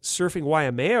like surfing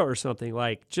Waimea or something,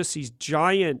 like just these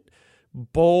giant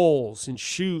bowls and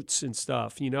chutes and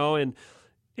stuff, you know, and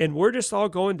we're just all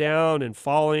going down and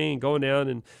falling and going down.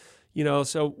 And, you know,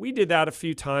 so we did that a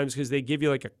few times because they give you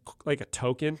like a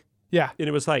token. Yeah. And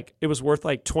it was worth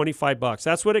like $25.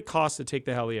 That's what it cost to take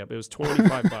the heli up. It was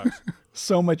 $25.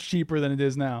 So much cheaper than it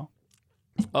is now.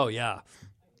 Oh yeah.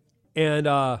 And,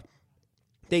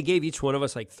 they gave each one of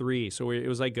us like 3. So it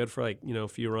was like good for like, you know, a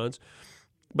few runs.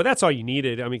 But that's all you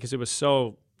needed. I mean, because it was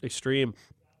so extreme.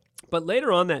 But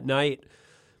later on that night,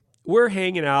 we're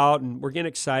hanging out and we're getting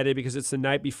excited because it's the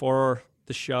night before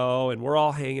the show, and we're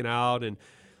all hanging out, and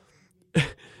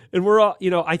and we're all, you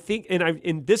know, I think,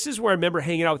 and this is where I remember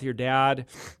hanging out with your dad,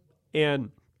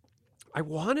 and I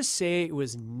want to say it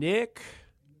was Nick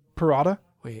Parada?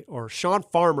 or Sean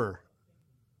Farmer.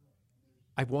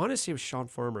 I want to say it was Sean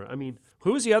Farmer. I mean,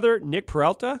 who was the other? Nick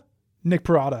Peralta? Nick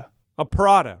Parada.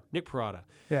 Nick Parada.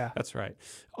 Yeah. That's right.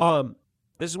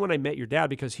 This is when I met your dad,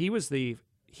 because he was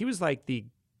like the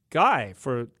guy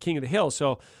for King of the Hill.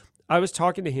 So I was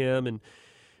talking to him, and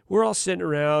we're all sitting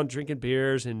around drinking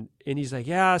beers, and he's like,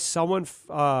 yeah,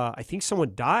 I think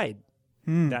someone died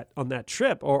on that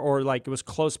trip, or like it was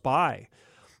close by.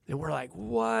 And we're like,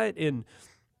 what? And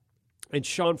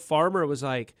Sean Farmer was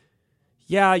like,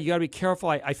 yeah, you got to be careful.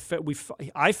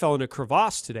 I fell in a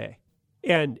crevasse today.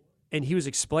 And he was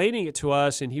explaining it to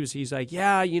us, and he's like,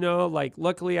 yeah, you know, like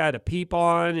luckily I had a peep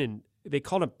on, and they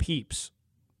called them peeps.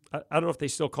 I don't know if they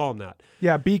still call them that.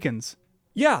 Yeah, beacons.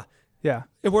 Yeah. Yeah.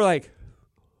 And we're like,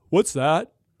 what's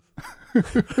that?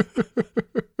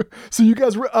 So you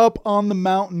guys were up on the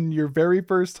mountain your very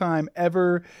first time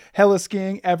ever heli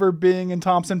skiing, ever being in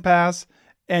Thompson Pass,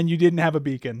 and you didn't have a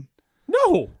beacon.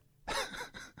 No.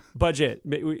 Budget.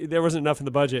 There wasn't enough in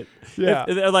the budget. Yeah.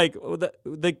 Like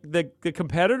the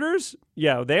competitors,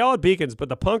 yeah, they all had beacons, but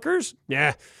the punkers,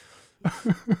 yeah.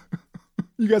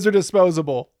 You guys are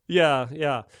disposable. Yeah.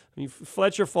 I mean,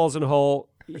 Fletcher falls in a hole.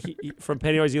 From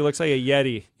Pennywise, he looks like a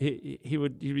Yeti. He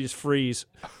would just freeze.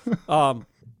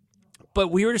 But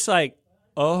we were just like,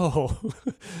 oh,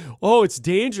 it's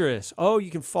dangerous. Oh,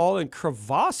 you can fall in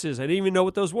crevasses. I didn't even know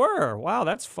what those were. Wow,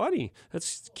 that's funny.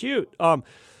 That's cute.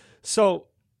 So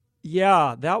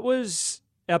yeah, that was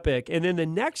epic. And then the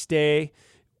next day,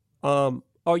 oh,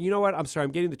 you know what? I'm sorry.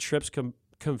 I'm getting the trips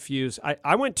confused.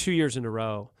 I went 2 years in a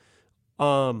row.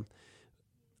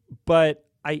 But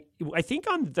I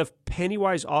think on the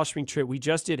Pennywise Offspring trip, we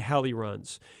just did heli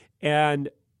runs, and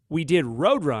we did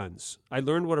road runs. I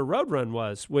learned what a road run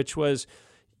was, which was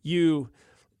you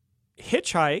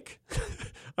hitchhike.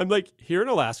 I'm like here in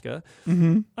Alaska.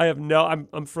 Mm-hmm.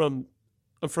 I'm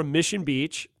from Mission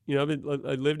Beach. You know,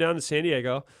 I live down in San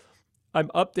Diego. I'm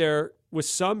up there with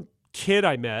some kid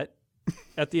I met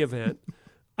at the event.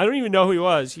 I don't even know who he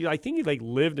was. I think he like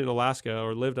lived in Alaska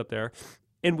or lived up there.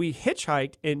 And we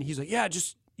hitchhiked, and he's like, yeah,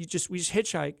 we just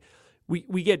hitchhike.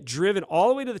 We get driven all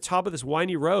the way to the top of this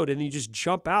windy road, and then you just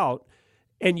jump out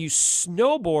and you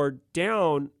snowboard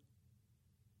down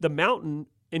the mountain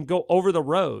and go over the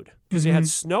road because it had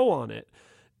snow on it.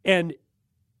 And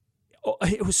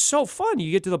it was so fun.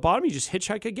 You get to the bottom, you just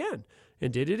hitchhike again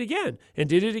and did it again and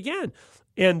did it again.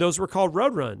 And those were called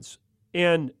road runs.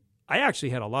 And I actually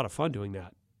had a lot of fun doing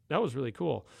that. That was really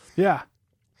cool. Yeah.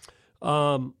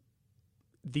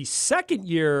 The second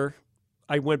year,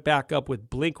 I went back up with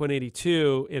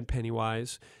Blink-182 in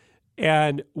Pennywise,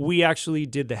 and we actually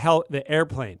did the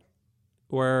airplane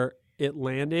where it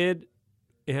landed,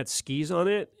 it had skis on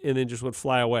it, and then just would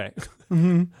fly away.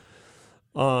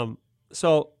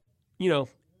 So, you know,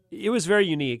 it was very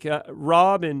unique.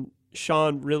 Rob and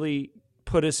Sean really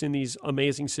put us in these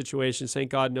amazing situations. Thank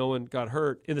God no one got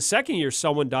hurt. In the second year,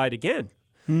 someone died again.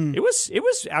 It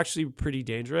was actually pretty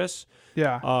dangerous.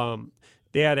 Yeah.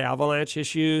 They had avalanche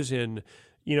issues, and,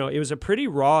 you know, it was a pretty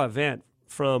raw event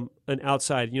from an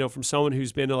outside, you know, from someone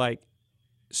who's been to like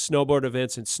snowboard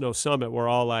events and Snow Summit. We're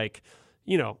all like,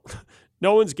 you know,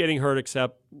 no one's getting hurt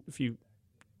except if you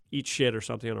eat shit or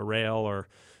something on a rail or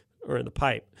in the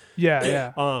pipe.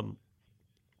 Yeah.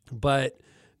 But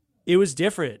it was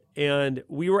different, and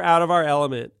we were out of our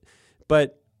element.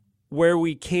 But where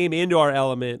we came into our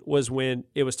element was when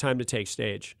it was time to take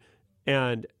stage.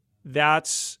 And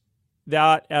that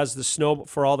as the snow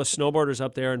for all the snowboarders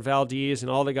up there and Valdez and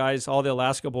all the guys, all the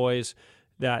Alaska boys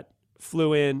that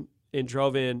flew in and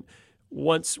drove in,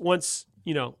 once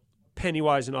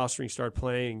Pennywise and Offspring started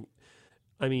playing,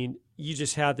 I mean, you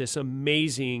just had this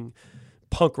amazing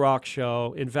punk rock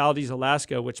show in Valdez,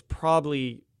 Alaska, which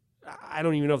probably, I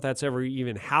don't even know if that's ever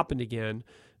even happened again.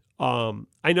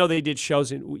 I know they did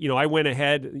shows in, I went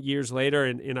ahead years later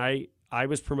and I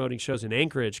was promoting shows in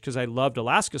Anchorage because I loved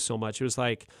Alaska so much. It was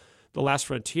like the last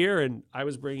frontier, and I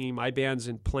was bringing my bands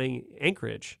and playing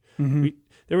Anchorage. Mm-hmm.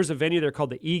 There was a venue there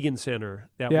called the Egan Center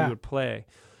that we would play.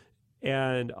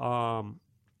 And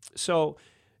so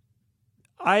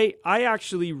I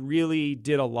actually really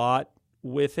did a lot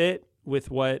with it,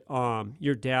 with what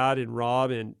your dad and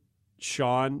Rob and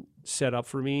Sean set up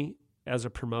for me as a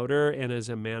promoter and as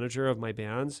a manager of my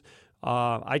bands.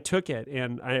 I took it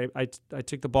and I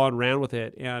took the ball and ran with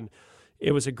it, and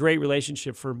it was a great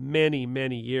relationship for many,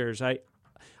 many years. I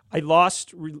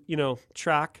lost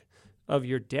track of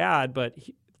your dad, but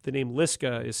the name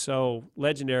Liska is so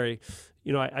legendary.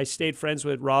 I stayed friends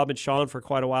with Rob and Sean for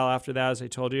quite a while after that, as I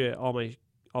told you, at all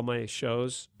my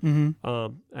shows.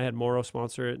 Mm-hmm. I had Moro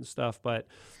sponsor it and stuff, but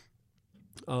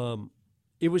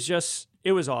it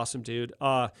was awesome, dude.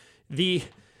 The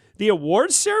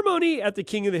awards ceremony at the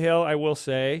King of the Hill, I will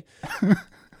say,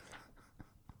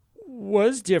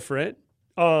 was different.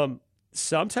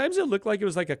 Sometimes it looked like it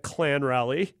was like a Klan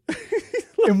rally.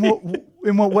 In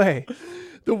what way?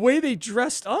 The way they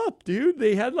dressed up, dude.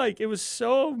 They had it was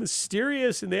so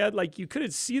mysterious, and they had you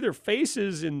couldn't see their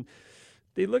faces, and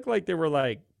they looked like they were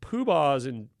like poobahs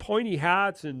and pointy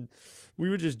hats, and we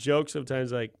would just joke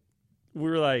sometimes, we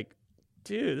were like,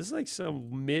 dude, this is like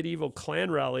some medieval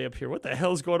Klan rally up here. What the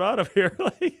hell's going on up here?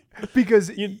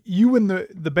 Because you and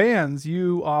the bands,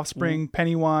 you, Offspring,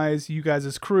 Pennywise, you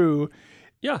guys' crew,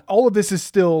 all of this is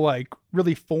still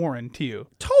really foreign to you.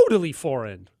 Totally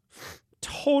foreign.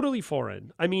 Totally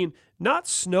foreign. I mean, not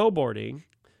snowboarding,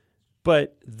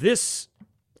 but this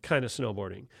kind of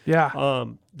snowboarding. Yeah.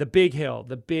 The big hill,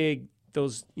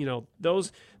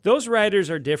 those riders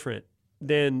are different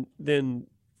than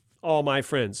all my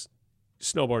friends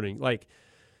snowboarding.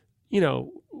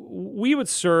 We would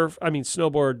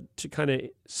snowboard to kind of,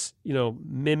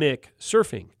 mimic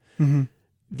surfing. Mm-hmm.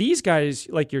 These guys,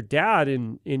 like your dad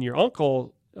and your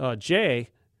uncle, Jay,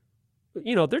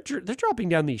 they're dropping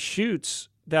down these chutes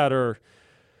that are,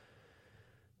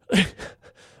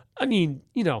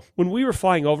 when we were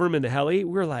flying over them in the heli,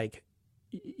 we were like,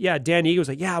 Dan Egan was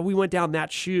like, we went down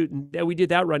that chute and we did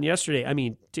that run yesterday. I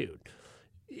mean, dude,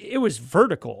 it was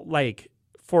vertical,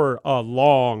 for a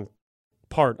long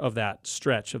part of that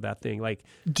stretch of that thing.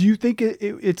 Do you think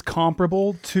it's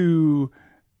comparable to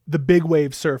the big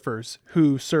wave surfers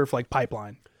who surf like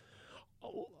Pipeline?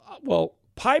 Well,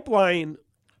 Pipeline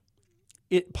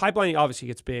obviously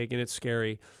gets big and it's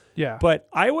scary. Yeah. But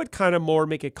I would kind of more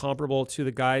make it comparable to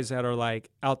the guys that are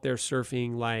out there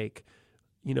surfing,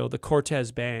 the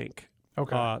Cortez Bank.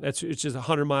 Okay. It's just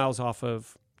 100 miles off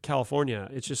of California.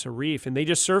 It's just a reef, and they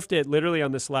just surfed it literally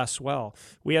on this last swell.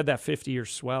 We had that 50-year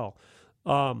swell.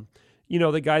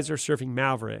 The guys are surfing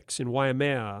Mavericks and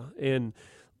Waimea and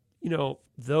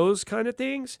those kind of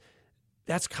things.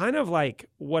 That's kind of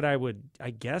what I would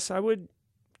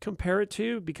compare it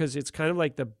to, because it's kind of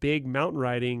like the big mountain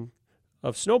riding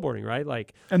of snowboarding,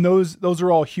 right? And those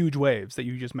are all huge waves that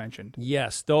you just mentioned.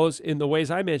 Yes, those, in the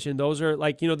ways I mentioned, those are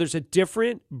there's a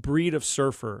different breed of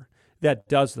surfer that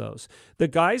does those. The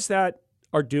guys that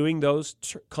are doing those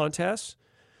contests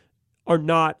are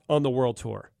not on the world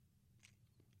tour.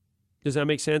 Does that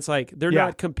make sense? They're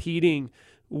not competing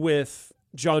with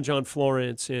John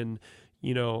Florence and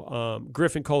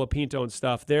Griffin Colapinto and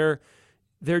stuff. They're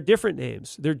different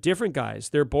names. They're different guys.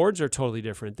 Their boards are totally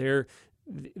different.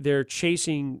 They're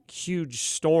chasing huge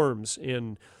storms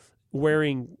and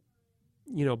wearing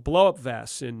blow up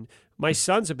vests. And my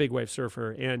son's a big wave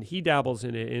surfer and he dabbles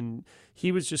in it, and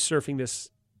he was just surfing this.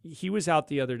 He was out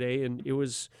the other day, and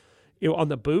on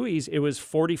the buoys, it was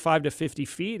 45 to 50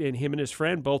 feet, and him and his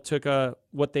friend both took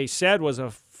what they said was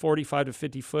a 45 to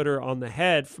 50 footer on the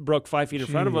head, broke 5 feet in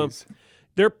front of them.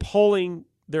 They're pulling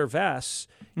their vests,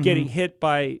 getting hit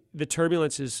by the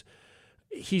turbulences.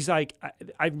 He's like,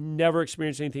 I've never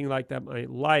experienced anything like that in my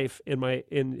life.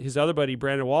 And his other buddy,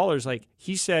 Brandon Waller's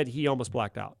he said he almost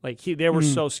blacked out. They were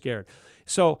so scared.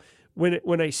 So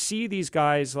when I see these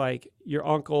guys your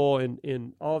uncle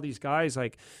and all these guys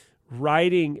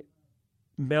riding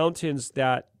mountains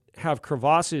that have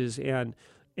crevasses and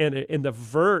the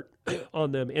vert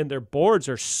on them, and their boards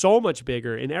are so much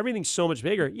bigger and everything's so much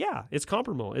bigger. Yeah, it's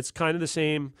comparable. It's kind of the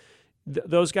same.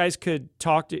 Those guys could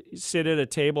sit at a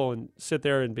table and sit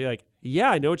there and be like,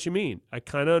 yeah, I know what you mean. I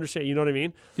kind of understand. You know what I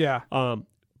mean? Yeah.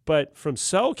 But from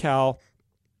SoCal,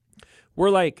 we're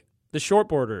like the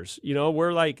shortboarders,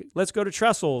 we're like, let's go to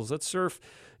Trestles, let's surf,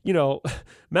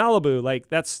 Malibu. Like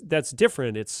that's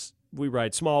different. We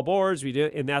ride small boards,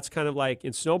 and that's kind of like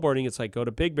in snowboarding, it's like go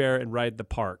to Big Bear and ride the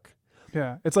park.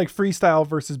 Yeah. It's like freestyle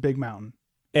versus big mountain.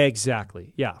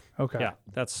 Exactly. Yeah. Okay. Yeah.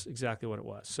 That's exactly what it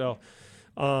was. So,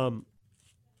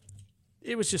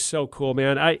 it was just so cool,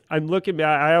 man. I'm looking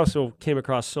back. I also came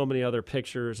across so many other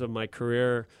pictures of my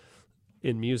career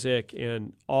in music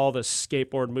and all the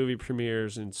skateboard movie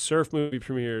premieres and surf movie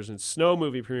premieres and snow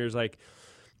movie premieres. Like,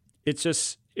 it's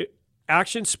just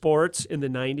action sports in the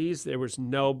 90s. There was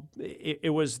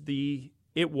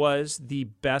it was the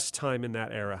best time in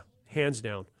that era, hands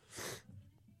down.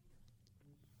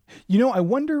 I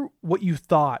wonder what you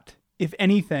thought, if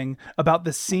anything, about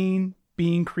the scene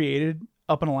being created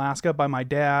up in Alaska by my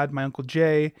dad, my Uncle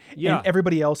Jay, and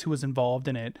everybody else who was involved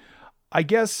in it. I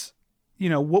guess,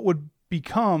 what would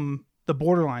become the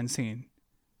Borderline scene.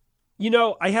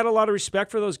 I had a lot of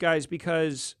respect for those guys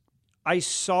because I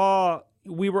saw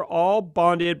we were all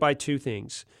bonded by two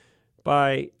things,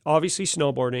 by obviously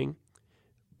snowboarding,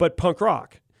 but punk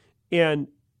rock. And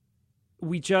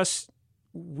we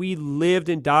lived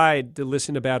and died to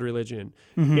listen to Bad Religion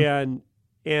and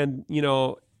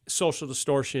Social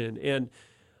Distortion. And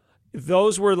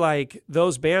those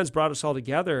bands brought us all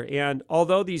together. And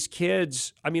although these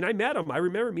kids, I met them, I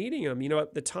remember meeting them,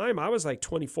 at the time I was like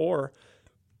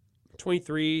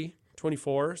 23,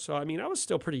 24. So, I was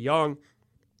still pretty young.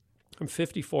 I'm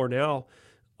 54 now.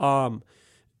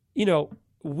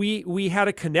 We had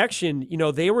a connection,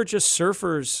 they were just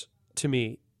surfers to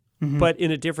me, but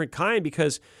in a different kind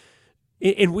because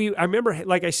I remember,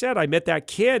 like I said, I met that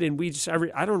kid and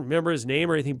I don't remember his name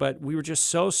or anything, but we were just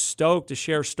so stoked to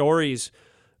share stories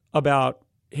about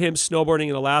him snowboarding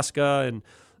in Alaska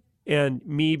and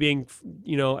me being,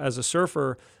 as a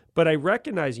surfer. But I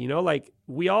recognize,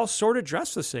 we all sort of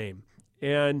dress the same.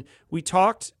 And we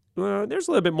talked, there's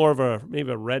a little bit more of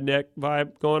maybe a redneck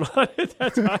vibe going on at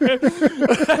that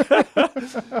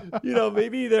time.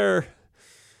 Maybe their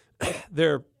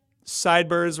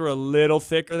sideburns were a little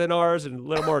thicker than ours and a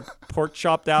little more pork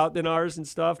chopped out than ours and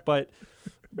stuff. But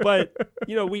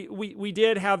we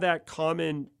did have that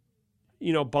common,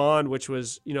 bond, which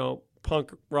was,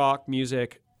 punk rock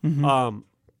music, and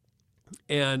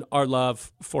our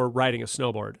love for riding a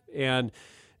snowboard. And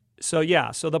so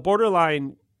the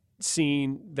Borderline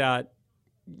scene that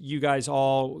you guys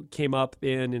all came up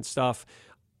in and stuff,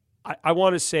 I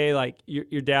want to say like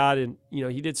your dad, and,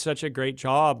 he did such a great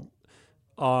job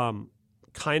kind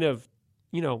of,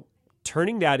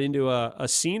 turning that into a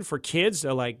scene for kids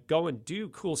to like go and do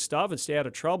cool stuff and stay out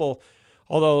of trouble.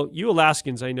 Although you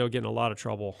Alaskans, I know, get in a lot of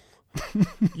trouble.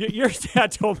 Your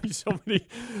dad told me so many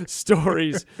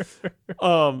stories.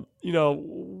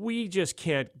 We just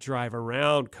can't drive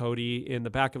around, Cody, in the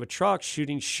back of a truck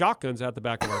shooting shotguns out the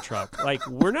back of our truck. Like,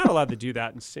 we're not allowed to do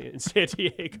that in San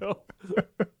Diego.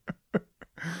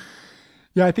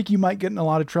 Yeah, I think you might get in a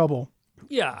lot of trouble.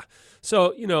 Yeah.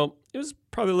 So, it was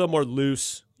probably a little more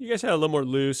loose. You guys had a little more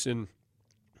loose than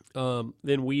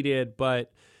we did,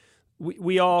 but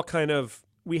we all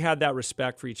we had that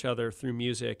respect for each other through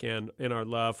music and our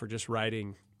love for just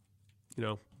riding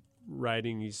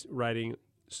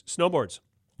snowboards.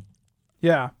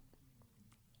 Yeah.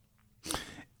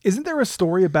 Isn't there a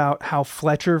story about how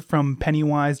Fletcher from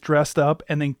Pennywise dressed up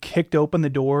and then kicked open the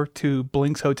door to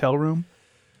Blink's hotel room?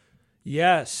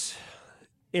 Yes.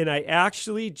 And I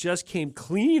actually just came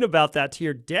clean about that to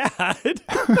your dad.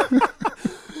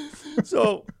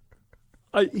 So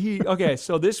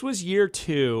this was year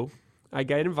 2. I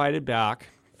got invited back,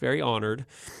 very honored,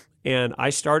 and I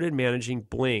started managing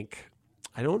Blink.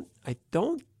 Can't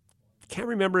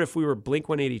remember if we were Blink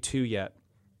 182 yet.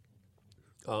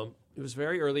 It was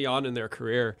very early on in their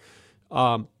career.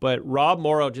 But Rob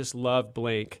Morrow just loved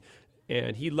Blink,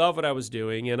 and he loved what I was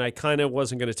doing, and I kind of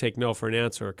wasn't going to take no for an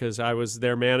answer because I was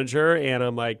their manager, and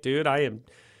I'm like, dude, I am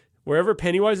wherever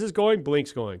Pennywise is going,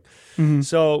 Blink's going. Mm-hmm.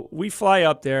 So we fly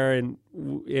up there, and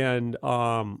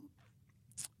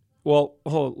well,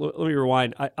 let me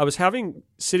rewind. I was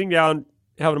sitting down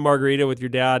having a margarita with your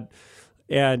dad,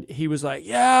 and he was like,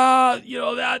 yeah,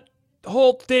 that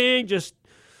whole thing just,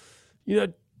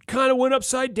 kind of went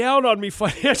upside down on me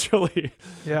financially.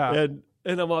 Yeah.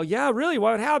 And I'm all, yeah, really?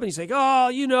 What happened? He's like,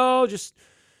 oh, just a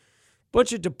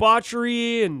bunch of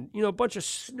debauchery and, a bunch of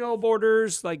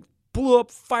snowboarders, like blew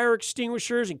up fire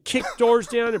extinguishers and kicked doors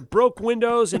down and broke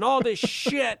windows and all this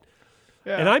shit.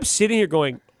 Yeah. And I'm sitting here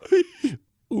going,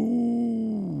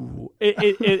 ooh.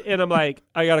 And I'm like,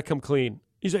 I got to come clean.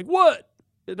 He's like, what?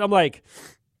 And I'm like,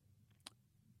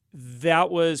 that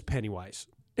was Pennywise.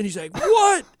 And he's like,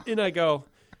 what? And I go,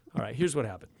 all right, here's what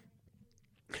happened.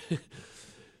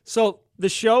 So the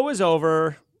show was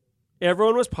over.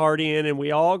 Everyone was partying, and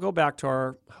we all go back to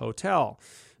our hotel.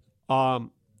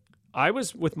 I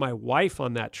was with my wife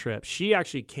on that trip. She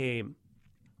actually came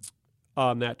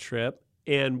on that trip,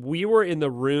 and we were in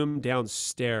the room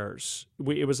downstairs.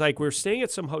 It was like we were staying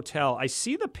at some hotel. I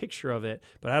see the picture of it,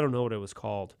 but I don't know what it was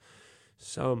called.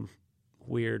 Some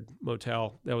weird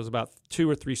motel that was about 2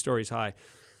 or 3 stories high.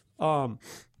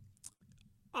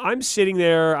 I'm sitting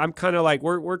there. I'm kind of like,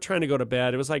 we're trying to go to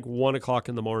bed. It was like 1 o'clock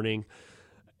in the morning.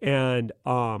 And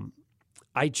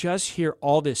I just hear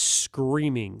all this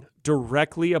screaming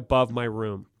directly above my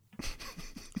room.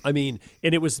 I mean,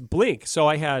 and it was Blink. So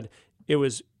it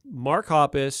was Mark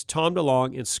Hoppus, Tom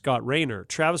DeLonge, and Scott Raynor.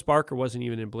 Travis Barker wasn't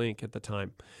even in Blink at the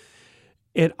time.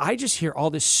 And I just hear all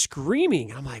this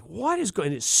screaming. I'm like, what is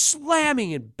going on? It's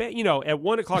slamming and, at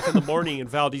 1 o'clock in the morning in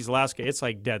Valdez, Alaska, it's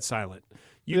like dead silent.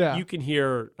 You can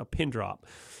hear a pin drop.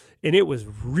 And it was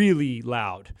really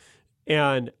loud.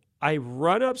 And I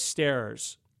run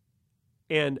upstairs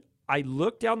and I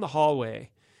look down the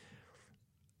hallway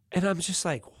and I'm just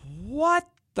like, what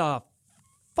the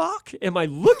fuck am I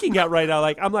looking at right now?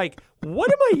 I'm like,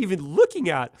 what am I even looking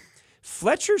at?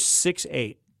 Fletcher's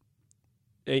 6'8",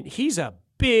 and he's a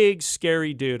big,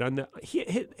 scary dude.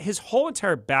 His whole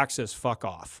entire back says "fuck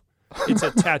off." It's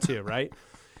a tattoo, right?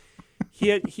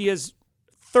 He has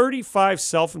 35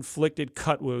 self-inflicted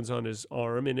cut wounds on his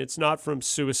arm, and it's not from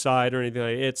suicide or anything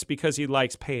like that. It's because he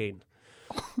likes pain.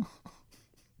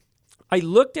 I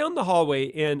look down the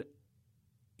hallway, and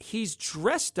he's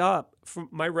dressed up, from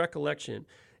my recollection,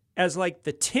 as like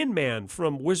the Tin Man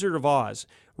from Wizard of Oz,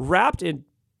 wrapped in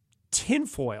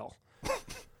tinfoil,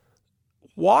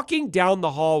 walking down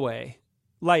the hallway,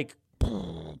 like,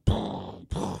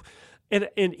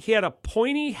 and he had a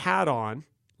pointy hat on,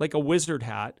 like a wizard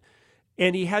hat,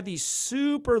 and he had these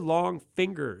super long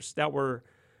fingers that were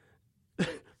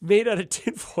made out of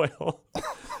tinfoil.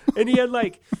 And he had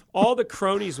like all the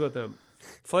cronies with him.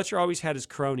 Fletcher always had his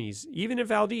cronies, even in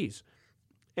Valdez.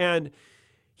 And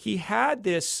he had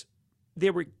this,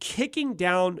 they were kicking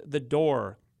down the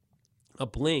door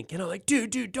of Blink. And I'm like,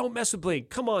 dude, don't mess with Blink.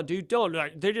 Come on, dude, don't.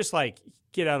 They're just like,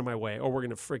 get out of my way or we're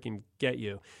going to freaking get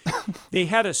you. They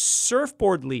had a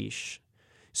surfboard leash.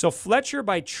 So Fletcher,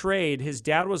 by trade, his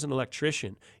dad was an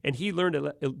electrician, and he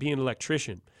learned to be an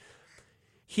electrician.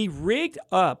 He rigged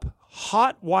up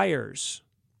hot wires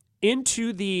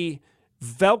into the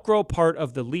Velcro part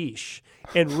of the leash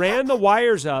and ran the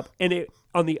wires up, and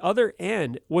on the other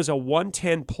end was a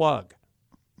 110 plug.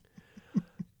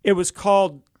 It was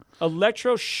called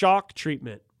electroshock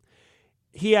treatment.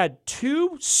 He had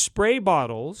 2 spray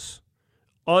bottles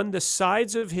on the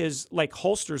sides of his like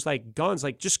holsters, like guns,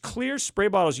 like just clear spray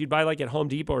bottles you'd buy like at Home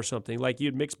Depot or something, like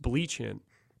you'd mix bleach in.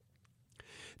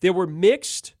 They were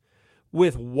mixed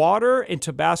with water and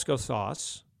Tabasco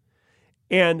sauce,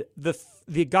 and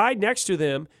the guy next to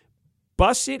them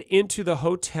busted into the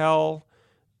hotel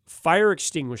fire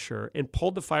extinguisher and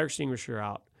pulled the fire extinguisher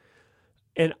out.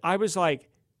 And I was like,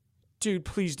 dude,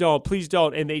 please don't.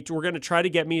 And they were going to try to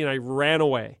get me, and I ran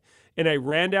away. And I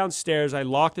ran downstairs. I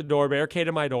locked the door,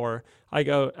 barricaded my door. I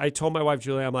told my wife,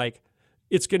 Julia, I'm like,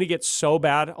 it's going to get so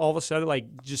bad all of a sudden.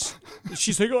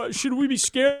 She's like, oh, should we be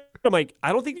scared? I'm like,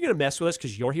 I don't think they're going to mess with us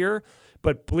because you're here,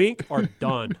 but Blink are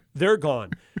done. They're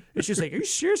gone. And she's like, are you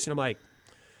serious? And I'm like,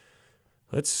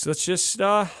 let's just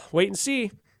wait and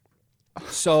see.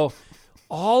 So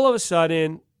all of a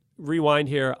sudden, rewind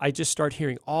here, I just start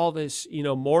hearing all this,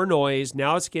 more noise.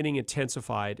 Now it's getting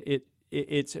intensified.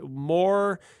 It's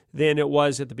more than it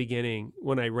was at the beginning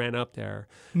when I ran up there.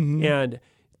 Mm-hmm. And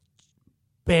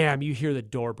bam, you hear the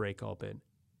door break open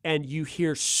and you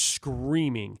hear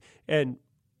screaming. And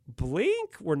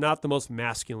Blink were not the most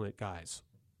masculine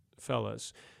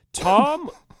fellas. Tom,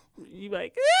 you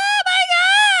like, oh my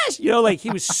gosh! He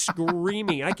was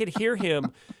screaming. I could hear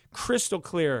him crystal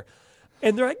clear.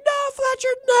 And they're like, no,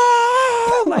 Fletcher,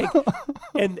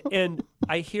 no! And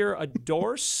I hear a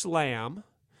door slam.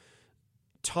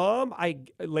 Tom,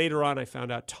 later on I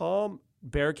found out Tom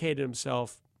barricaded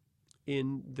himself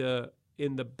in the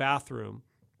bathroom.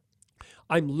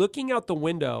 I'm looking out the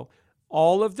window.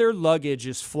 All of their luggage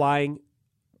is flying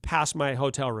past my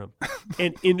hotel room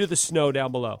and into the snow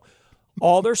down below.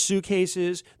 All their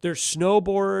suitcases, their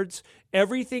snowboards,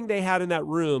 everything they had in that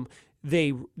room,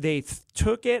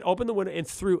 took it, opened the window, and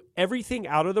threw everything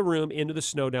out of the room into the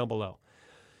snow down below.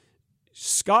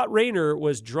 Scott Rayner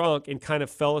was drunk and kind of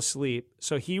fell asleep,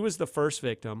 so he was the first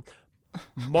victim.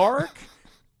 Mark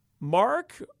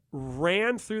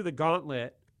ran through the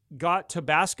gauntlet, got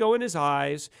Tabasco in his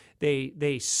eyes.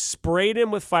 They sprayed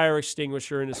him with fire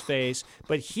extinguisher in his face,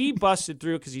 but he busted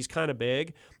through because he's kind of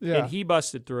big, and he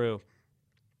busted through.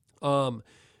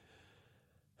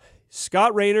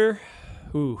 Scott Rayner,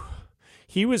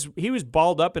 he was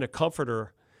balled up in a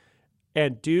comforter,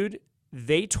 and dude,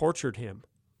 they tortured him.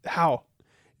 How?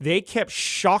 They kept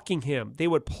shocking him. They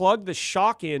would plug the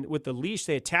shock in with the leash.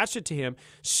 They attached it to him,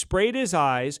 sprayed his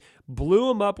eyes, blew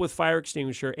him up with fire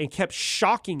extinguisher, and kept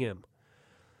shocking him.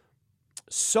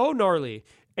 So gnarly.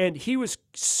 And he was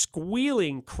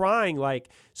squealing, crying like,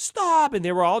 stop. And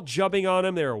they were all jumping on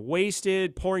him. They were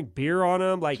wasted, pouring beer on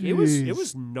him. Like, it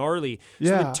was gnarly. Yeah.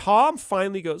 So then Tom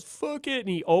finally goes, fuck it. And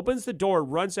he opens the door,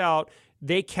 runs out.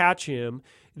 They catch him.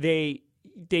 They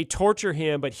torture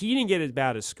him, but he didn't get as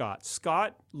bad as Scott.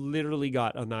 Scott literally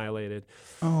got annihilated.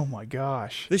 Oh my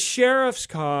gosh. The sheriffs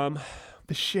come.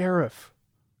 The sheriff.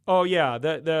 Oh yeah,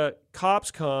 the cops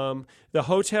come. The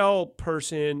hotel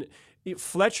person.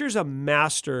 Fletcher's a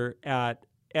master at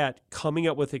coming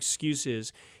up with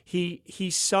excuses. He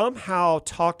somehow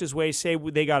talked his way. Say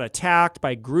they got attacked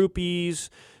by groupies.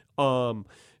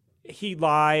 He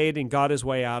lied and got his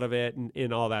way out of it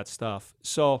and all that stuff.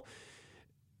 So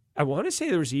I want to say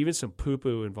there was even some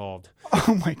poo-poo involved.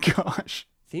 Oh my gosh.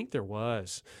 I think there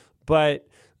was, but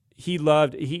he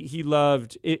loved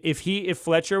if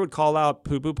Fletcher would call out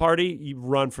poo-poo party, you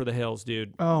run for the hills,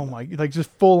 dude. Oh my, like just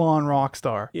full on rock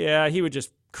star. Yeah, he would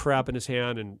just crap in his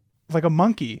hand and like a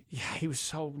monkey. Yeah, he was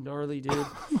so gnarly, dude.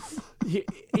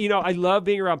 I love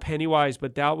being around Pennywise,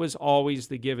 but that was always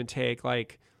the give and take.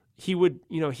 Like he would,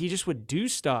 he just would do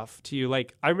stuff to you.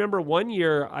 Like I remember one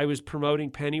year I was promoting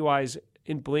Pennywise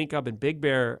in Blink up in Big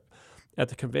Bear at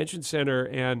the convention center,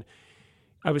 and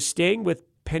I was staying with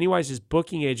Pennywise's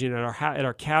booking agent at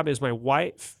our cabin. Is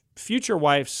my future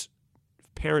wife's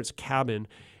parents' cabin,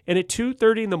 and at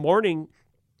 2:30 in the morning,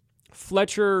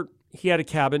 Fletcher, he had a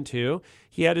cabin too.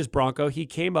 He had his Bronco. He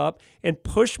came up and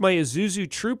pushed my Isuzu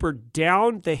Trooper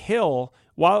down the hill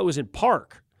while it was in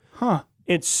park,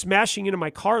 and smashing into my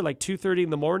car like 2:30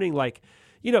 in the morning, like.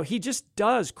 He just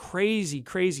does crazy,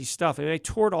 crazy stuff. I mean, I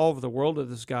toured all over the world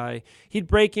with this guy. He'd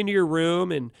break into your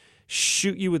room and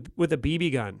shoot you with a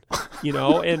BB gun,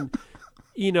 and,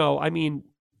 I mean,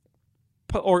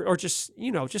 or just,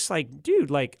 just like,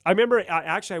 dude, like, I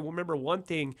remember one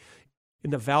thing in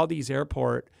the Valdez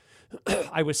airport.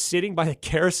 I was sitting by the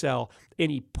carousel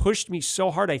and he pushed me so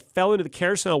hard I fell into the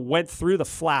carousel, went through the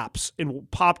flaps and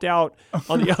popped out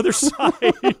on the other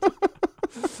side.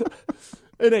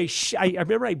 And I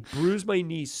remember I bruised my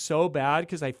knee so bad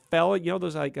because I fell,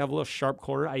 those like have a little sharp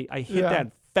corner. I hit that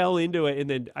and fell into it, and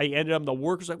then I ended up, the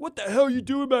worker's like, what the hell are you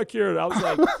doing back here? And I was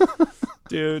like,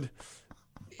 dude,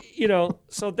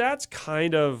 so that's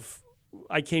kind of,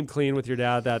 I came clean with your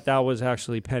dad that was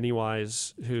actually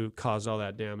Pennywise who caused all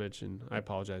that damage, and I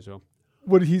apologize to him.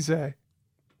 What did he say?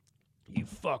 You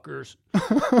fuckers.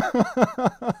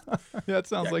 That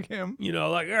sounds like him.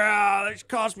 This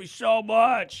cost me so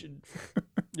much.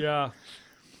 Yeah.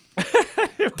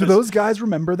 Do those guys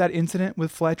remember that incident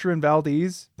with Fletcher and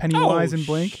Valdez, Pennywise and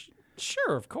Blink?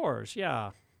 Sure, of course.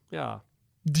 Yeah. Yeah.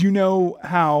 Do you know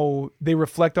how they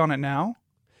reflect on it now?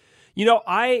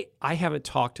 I haven't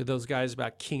talked to those guys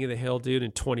about King of the Hill, dude,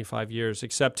 in 25 years,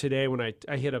 except today when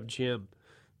I hit up Jim.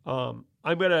 I'm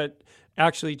going to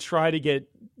actually try to get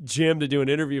Jim to do an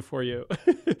interview for you.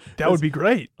 That would be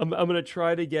great. I'm going to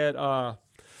try to get,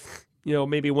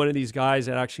 maybe one of these guys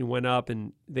that actually went up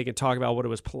and they can talk about what it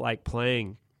was like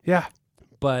playing. Yeah.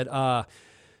 But, I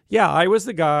was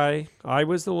the guy. I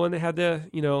was the one that had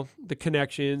the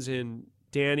connections, and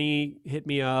Danny hit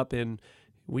me up, and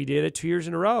we did it 2 years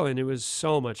in a row, and it was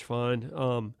so much fun.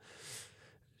 I'm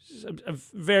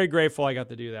very grateful I got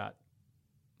to do that.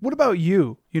 What about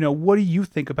you? What do you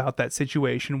think about that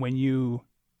situation when you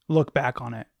look back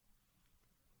on it?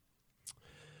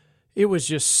 It was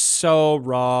just so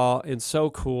raw and so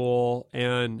cool.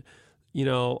 And,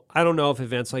 I don't know if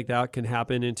events like that can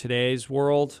happen in today's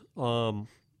world.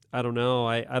 I don't know.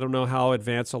 I don't know how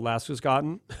advanced Alaska's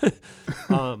gotten.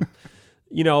 But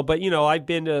I've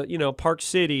been to, Park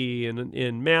City and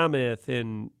in Mammoth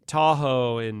and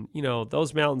Tahoe, and,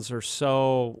 those mountains are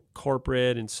so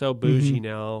corporate and so bougie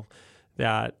now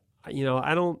that,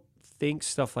 I don't think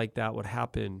stuff like that would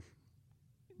happen.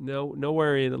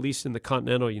 Nowhere at least in the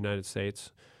continental United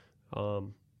States.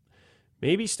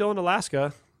 Maybe still in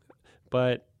Alaska,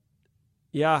 but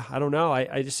yeah, I don't know.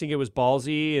 I just think it was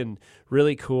ballsy and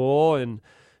really cool. And,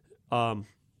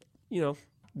 you know,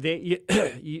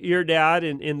 your dad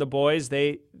and the boys,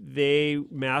 they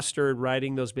mastered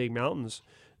riding those big mountains,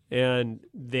 and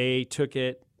they took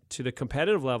it to the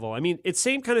competitive level. I mean, it's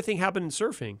same kind of thing happened in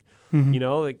surfing, you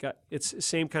know, it's the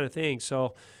same kind of thing.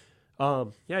 So,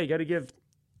 yeah, you got to give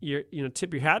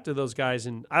tip your hat to those guys.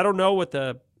 And I don't know what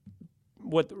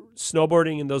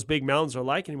snowboarding in those big mountains are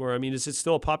like anymore. I mean, is it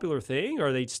still a popular thing?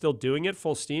 Are they still doing it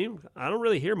full steam? I don't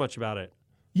really hear much about it.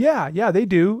 Yeah, they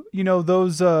do. You know,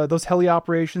 those heli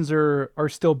operations are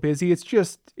still busy. It's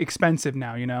just expensive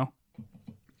now, you know.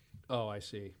 Oh, I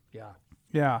see. Yeah.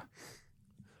 Yeah.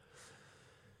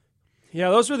 Yeah,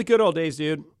 those were the good old days,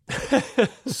 dude.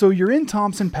 So you're in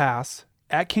Thompson Pass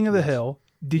at King of the Hill.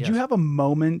 Did you have a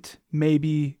moment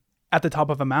maybe at the top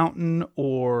of a mountain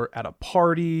or at a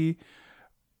party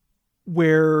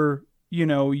where, you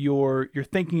know, you're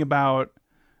thinking about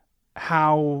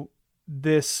how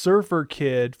this surfer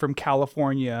kid from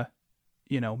California,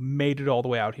 you know, made it all the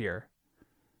way out here?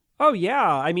 Oh,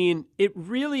 yeah. I mean, it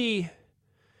really...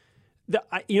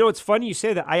 it's funny you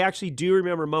say that. I actually do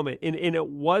remember a moment, and it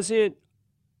wasn't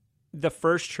the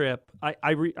first trip.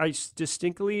 I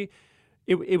distinctly,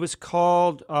 it was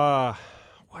called,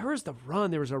 where was the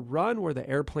run? There was a run where the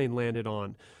airplane landed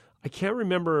on. I can't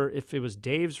remember if it was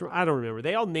Dave's run. I don't remember.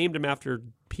 They all named him after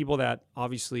people that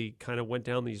obviously kind of went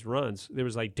down these runs. There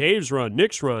was like Dave's run,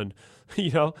 Nick's run,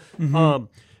 you know? Mm-hmm.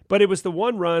 But it was the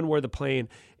one run where the plane,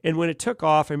 and when it took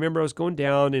off, I remember I was going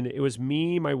down, and it was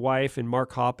me, my wife, and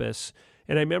Mark Hoppus.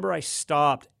 And I remember I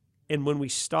stopped, and when we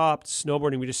stopped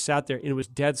snowboarding, we just sat there, and it was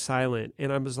dead silent.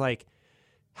 And I was like,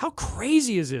 how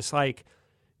crazy is this? Like,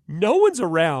 no one's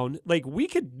around. Like, we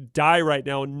could die right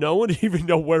now, and no one would even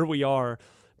know where we are.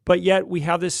 But yet we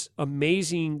have these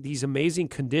amazing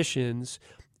conditions.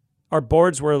 Our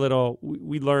boards were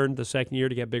we learned the second year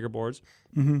to get bigger boards.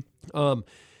 Mm-hmm.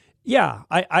 Yeah,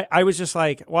 I was just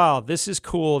like, wow, this is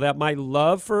cool that my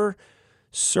love for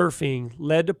surfing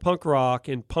led to punk rock,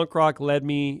 and punk rock led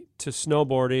me to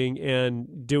snowboarding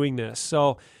and doing this.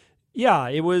 So yeah,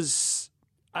 it was,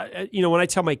 when I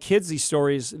tell my kids these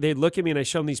stories, they look at me and I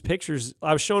show them these pictures.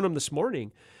 I was showing them this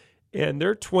morning, and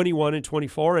they're 21 and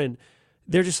 24, and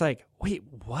they're just like, wait,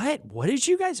 what did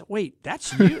you guys, wait,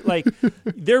 that's you? Like,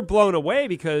 they're blown away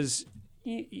because,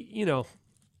 you know,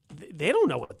 they don't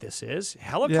know what this is.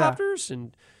 Helicopters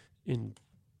and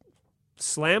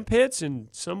slam pits and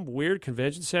some weird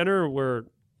convention center where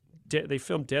they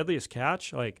filmed Deadliest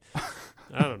Catch. Like,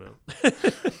 I don't know.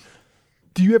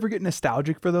 Do you ever get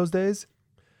nostalgic for those days?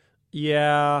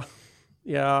 Yeah,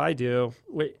 I do.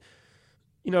 Wait,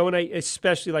 you know,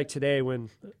 especially like today when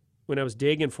I was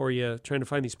digging for you, trying to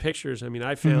find these pictures, I mean,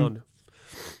 I found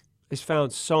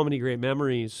so many great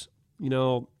memories. You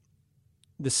know,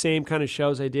 the same kind of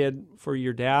shows I did for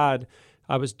your dad,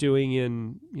 I was doing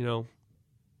in, you know,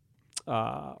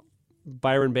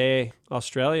 Byron Bay,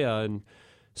 Australia, and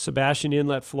Sebastian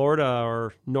Inlet, Florida,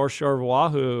 or North Shore of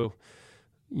Oahu.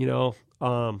 You know,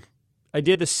 I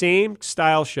did the same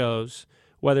style shows,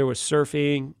 whether it was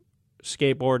surfing,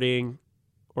 skateboarding,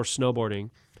 or snowboarding.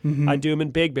 Mm-hmm. I do them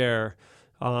in Big Bear.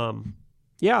 That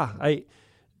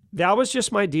was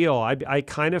just my deal. I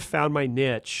kind of found my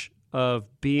niche of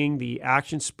being the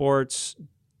action sports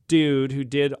dude who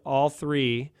did all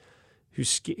three, who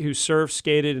surfed,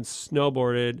 skated, and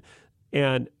snowboarded.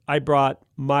 And I brought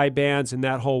my bands in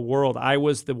that whole world. I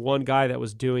was the one guy that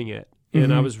was doing it. And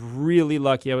Mm-hmm. I was really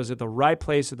lucky. I was at the right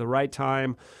place at the right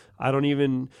time. I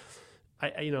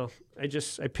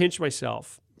pinch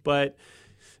myself, but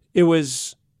it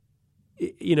was,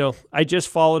 you know, I just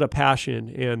followed a passion,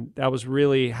 and that was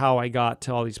really how I got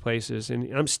to all these places.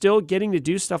 And I'm still getting to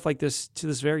do stuff like this to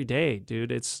this very day,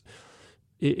 dude. It's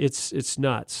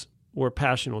nuts where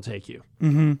passion will take you.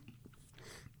 Mm-hmm.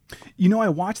 You know, I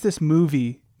watched this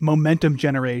movie, Momentum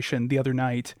Generation, the other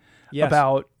night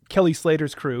about Kelly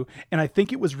Slater's crew, and I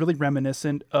think it was really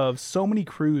reminiscent of so many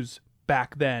crews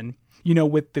back then, you know,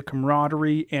 with the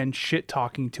camaraderie and shit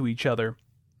talking to each other.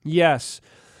 Yes.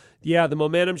 Yeah, the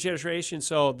Momentum Generation.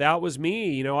 So that was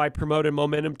me. You know, I promoted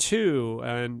Momentum 2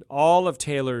 and all of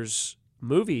Taylor's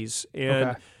movies.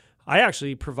 And I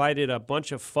actually provided a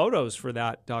bunch of photos for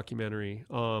that documentary.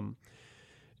 That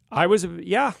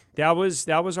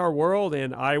was our world.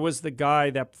 And I was the guy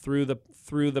that threw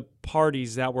the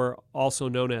parties that were also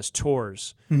known as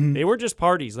tours. Mm-hmm. They were just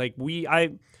parties. Like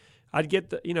I'd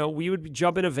get we would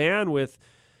jump in a van with,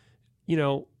 you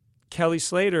know, Kelly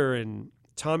Slater and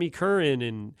Tommy Curran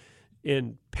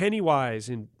and Pennywise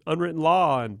and Unwritten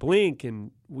Law and Blink,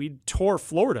 and we'd tour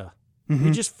Florida. Mm-hmm.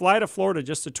 We'd just fly to Florida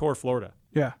just to tour Florida.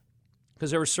 Yeah.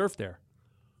 Because there was surf there.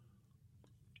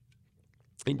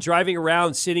 and driving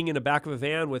around, sitting in the back of a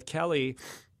van with Kelly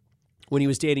when he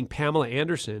was dating Pamela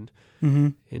Anderson,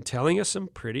 and telling us some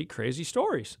pretty crazy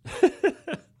stories.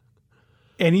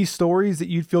 Any stories that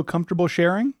you'd feel comfortable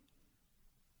sharing?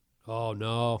 Oh,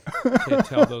 no. Can't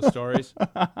tell those stories.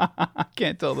 I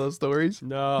can't tell those stories.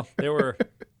 No, they were...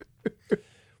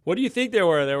 What do you think they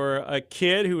were? They were a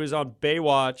kid who was on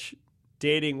Baywatch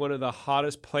dating one of the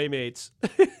hottest playmates.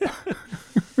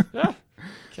 Yeah,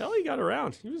 Kelly got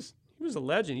around. He was a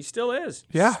legend. He still is.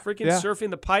 Yeah, He's freaking yeah. surfing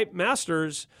the Pipe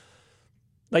Masters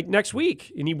like next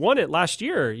week, and he won it last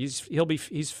year. He's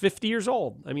 50 years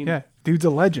old. I mean, Yeah, dude's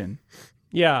a legend.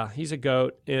 yeah, he's a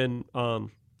goat. And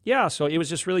yeah, so it was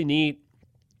just really neat.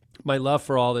 My love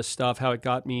for all this stuff, how it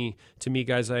got me to meet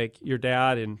guys like your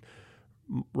dad and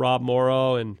Rob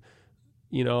Morrow and,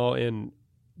 and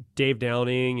Dave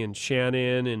Downing and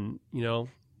Shannon and,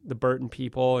 the Burton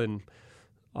people. And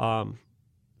I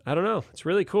don't know. It's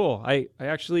really cool. I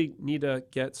actually need to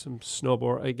get some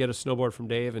snowboard. I get a snowboard from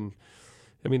Dave. And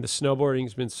I mean, the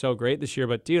snowboarding's been so great this year,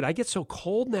 but dude, I get so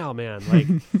cold now, man. Like,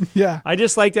 Yeah. I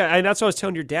just like that. And that's what I was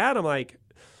telling your dad. I'm like,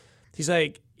 he's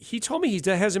like, he told me he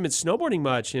hasn't been snowboarding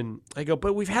much. And I go,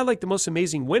 but we've had like the most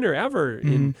amazing winter ever.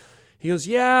 And he goes,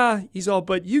 yeah. He's all,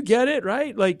 but you get it,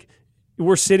 right? Like,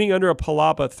 we're sitting under a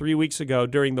palapa 3 weeks ago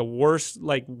during the worst,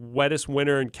 like wettest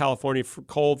winter in California,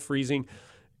 cold, freezing.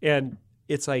 And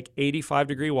it's like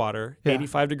 85-degree water,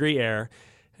 85-degree air.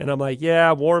 And I'm like,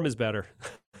 yeah, warm is better.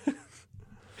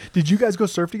 Did you guys go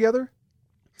surf together?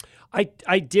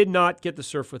 I did not get to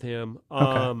surf with him.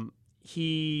 Okay.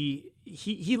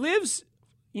 He lives,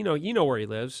 you know where he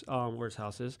lives, where his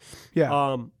house is.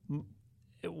 Yeah.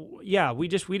 Yeah, we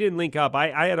didn't link up.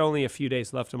 I had only a few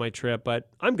days left of my trip, but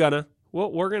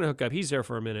we're gonna hook up. He's there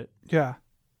for a minute. Yeah.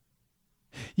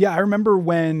 Yeah, I remember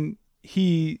when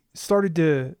he started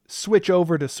to switch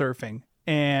over to surfing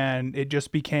and it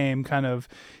just became kind of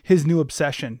his new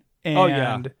obsession.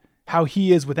 And how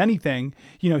he is with anything,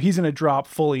 he's going to drop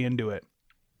fully into it.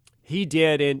 He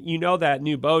did, and that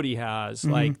new boat he has,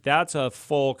 like that's a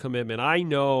full commitment. I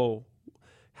know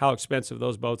how expensive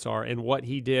those boats are, and what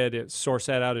he did at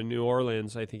Sourcet out in New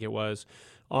Orleans, I think it was.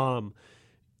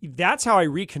 That's how I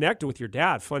reconnected with your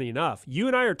dad, funny enough. You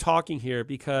and I are talking here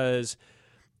because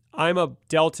I'm a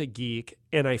Delta geek,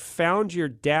 and I found your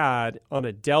dad on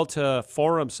a Delta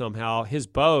forum somehow, his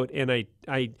boat, and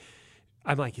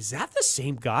I'm like, is that the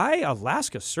same guy?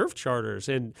 Alaska Surf Charters.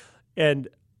 And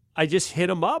I just hit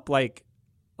him up like,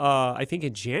 I think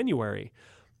in January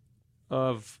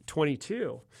of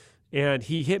 22. And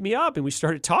he hit me up and we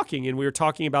started talking and we were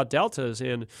talking about Deltas.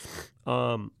 And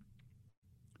now,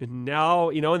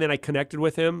 and then I connected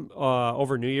with him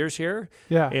over New Year's here.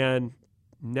 Yeah. And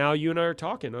now you and I are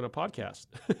talking on a podcast.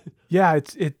 Yeah,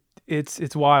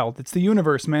 it's wild. It's the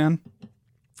universe, man.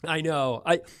 I know.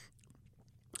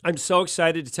 I'm so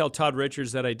excited to tell Todd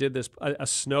Richards that I did a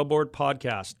snowboard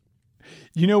podcast.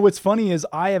 What's funny is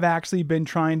I have actually been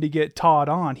trying to get Todd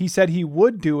on. He said he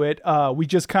would do it. We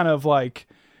just kind of like,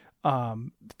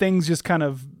 things just kind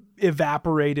of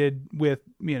evaporated with,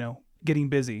 getting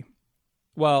busy.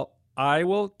 Well, I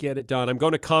will get it done. I'm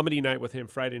going to comedy night with him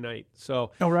Friday night.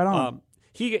 So, right on.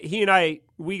 He and I,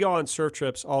 we go on surf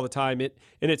trips all the time. And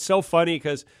it's so funny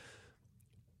because,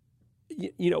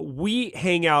 we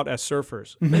hang out as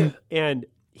surfers, and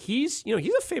he's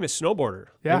a famous snowboarder.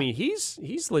 Yeah. I mean,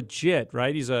 he's legit,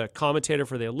 right? He's a commentator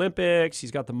for the Olympics.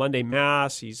 He's got the Monday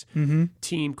Mass. He's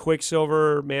Team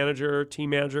Quicksilver team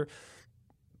manager.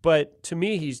 But to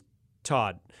me, he's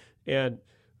Todd. And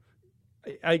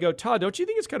I go, Todd, don't you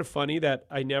think it's kind of funny that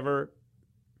I never,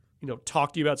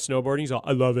 talk to you about snowboarding? He's all,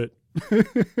 I love it.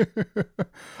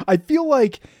 I feel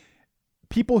like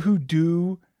people who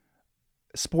do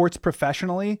sports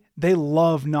professionally, they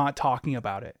love not talking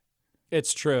about it.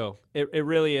 It's true. It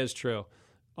really is true.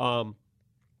 Yeah,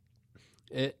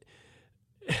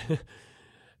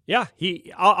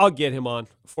 I'll get him on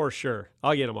for sure.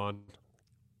 I'll get him on.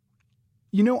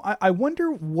 I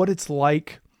wonder what it's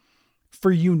like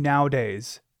for you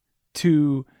nowadays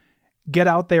to get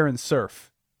out there and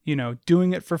surf,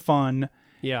 doing it for fun.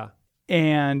 Yeah.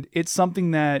 And it's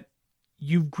something that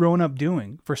you've grown up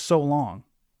doing for so long.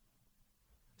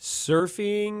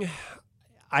 Surfing,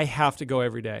 I have to go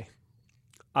every day.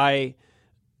 I'll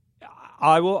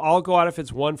go out if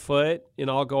it's 1 foot, and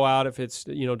I'll go out if it's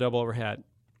double overhead,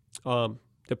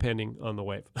 depending on the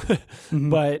wave.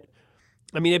 But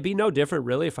I mean, it'd be no different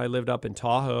really if I lived up in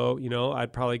Tahoe.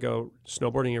 I'd probably go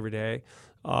snowboarding every day.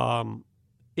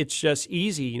 It's just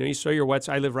easy. You throw your wets.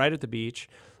 I live right at the beach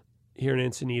here in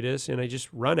Encinitas, and I just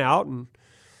run out and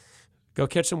go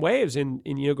catch some waves and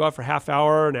go out for half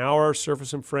hour, an hour, surf with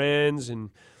some friends. And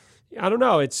I don't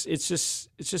know. It's just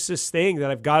this thing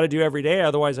that I've got to do every day.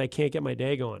 Otherwise I can't get my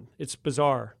day going. It's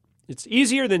bizarre. It's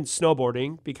easier than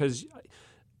snowboarding because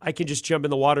I can just jump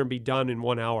in the water and be done in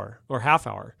 1 hour or half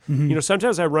hour.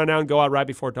 Sometimes I run out and go out right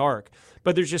before dark,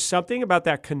 but there's just something about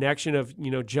that connection of,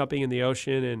 jumping in the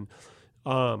ocean. And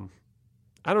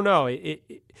I don't know.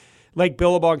 Like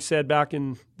Billabong said back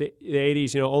in the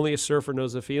 80s, only a surfer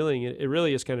knows the feeling. It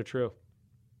really is kind of true.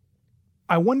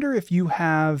 I wonder if you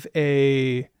have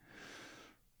a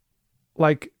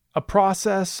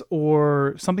process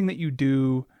or something that you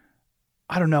do,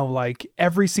 I don't know, like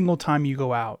every single time you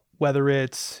go out, whether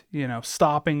it's,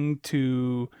 stopping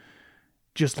to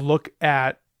just look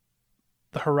at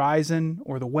the horizon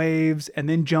or the waves and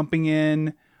then jumping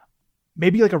in,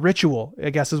 maybe like a ritual, I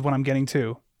guess is what I'm getting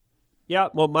to. Yeah.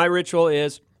 Well, my ritual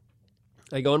is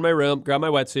I go in my room, grab my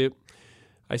wetsuit.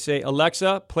 I say,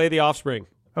 Alexa, play The Offspring.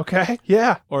 Okay.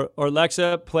 Yeah. Or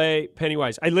Alexa, play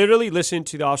Pennywise. I literally listen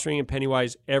to The Offspring and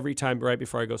Pennywise every time right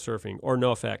before I go surfing, or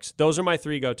NoFX. Those are my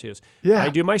 3 go-tos. Yeah. I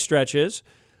do my stretches,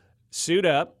 suit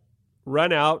up,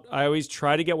 run out. I always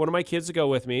try to get one of my kids to go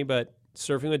with me, but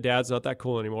surfing with dad's not that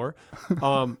cool anymore.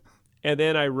 And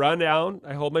then I run down.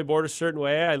 I hold my board a certain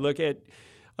way. I look at,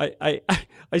 I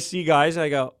see guys. And I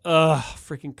go, ugh,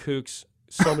 freaking kooks.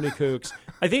 So many kooks.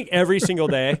 I think every single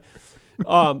day.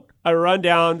 I run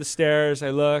down the stairs.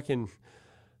 I look and,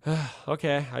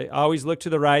 okay. I always look to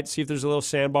the right, see if there's a little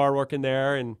sandbar working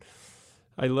there. And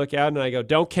I look out and I go,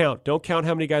 don't count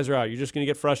how many guys are out. You're just going to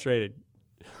get frustrated.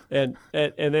 And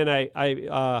then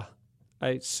I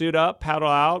suit up, paddle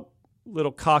out,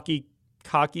 little cocky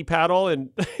paddle, and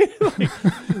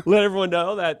let everyone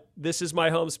know that this is my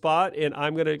home spot, and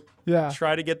I'm gonna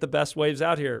try to get the best waves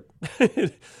out here.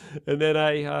 And then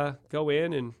I go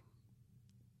in and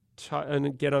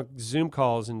get on Zoom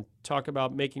calls and talk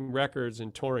about making records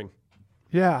and touring.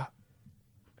 Yeah.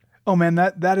 Oh man,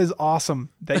 that is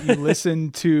awesome that you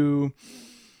listen to.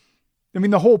 I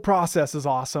mean, the whole process is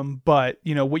awesome, but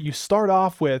what you start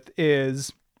off with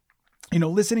is,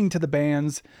 listening to the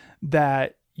bands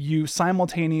that you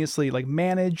simultaneously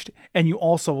managed and you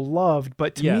also loved.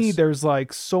 But to me, there's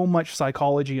so much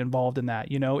psychology involved in that.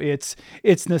 It's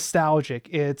nostalgic.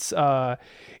 It's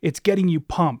getting you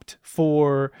pumped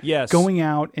for going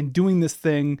out and doing this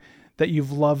thing that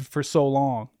you've loved for so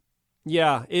long.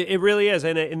 Yeah, it really is.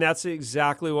 And that's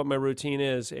exactly what my routine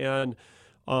is. And,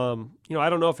 I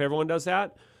don't know if everyone does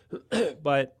that,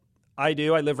 but I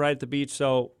do. I live right at the beach,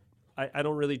 so I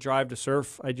don't really drive to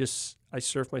surf. I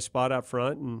surf my spot out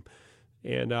front,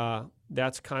 and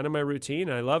that's kind of my routine.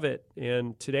 I love it.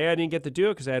 And today I didn't get to do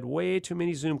it because I had way too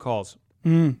many Zoom calls.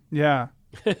 Yeah.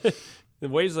 The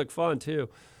waves look fun too.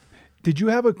 Did you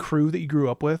have a crew that you grew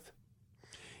up with?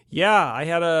 Yeah, I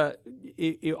had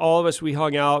all of us, we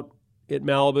hung out at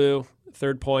Malibu,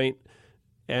 Third Point,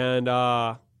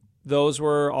 and those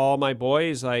were all my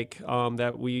boys,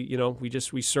 that we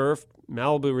surfed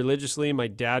Malibu religiously. My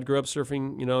dad grew up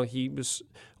surfing, he was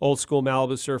old school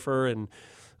Malibu surfer, and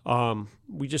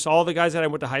we just, all the guys that I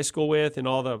went to high school with and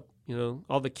all the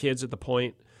kids at the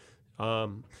point.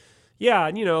 And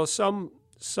some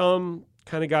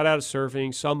kind of got out of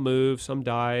surfing, some moved, some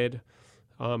died.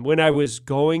 When I was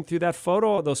going through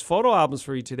those photo albums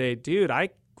for you today, dude, I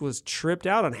was tripped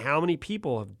out on how many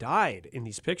people have died in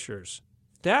these pictures.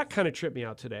 That kind of tripped me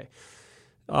out today.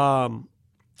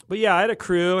 But yeah, I had a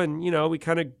crew, and, we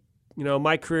kind of,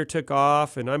 my career took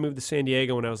off, and I moved to San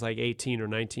Diego when I was 18 or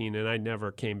 19, and I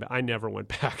never came back. I never went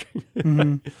back.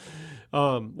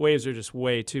 Mm-hmm. Waves are just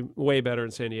way better in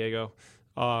San Diego.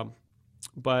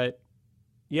 But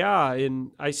yeah, and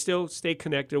I still stay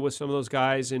connected with some of those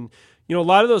guys. And, a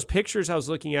lot of those pictures I was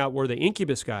looking at were the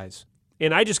Incubus guys.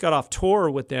 And I just got off tour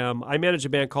with them. I managed a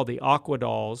band called the Aqua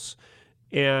Dolls.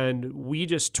 And we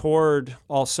just toured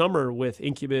all summer with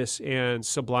Incubus and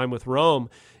Sublime with Rome.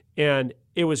 And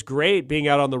it was great being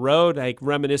out on the road,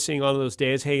 reminiscing on those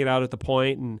days, hanging out at the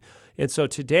point. And so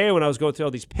today when I was going through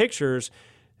all these pictures,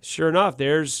 sure enough,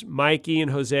 there's Mikey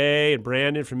and Jose and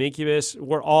Brandon from Incubus.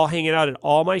 We're all hanging out at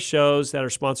all my shows that are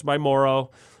sponsored by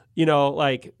Moro,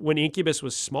 when Incubus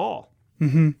was small.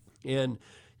 Mm-hmm. And,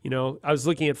 I was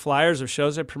looking at flyers of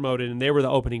shows I promoted, and they were the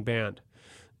opening band,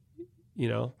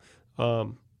 It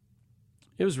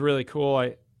was really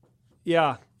cool.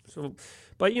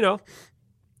 But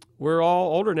we're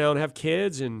all older now and have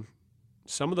kids, and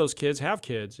some of those kids have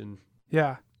kids, and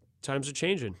times are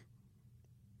changing.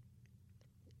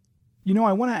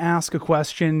 I want to ask a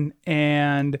question,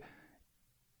 and,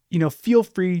 feel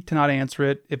free to not answer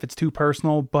it if it's too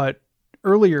personal, but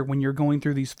earlier when you're going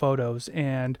through these photos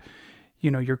and,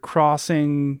 you're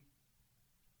crossing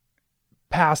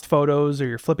past photos or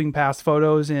you're flipping past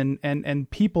photos and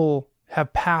people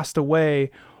have passed away.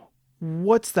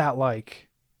 What's that like?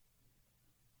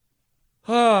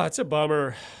 It's a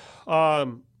bummer. I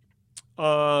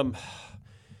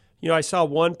saw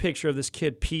one picture of this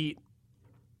kid, Pete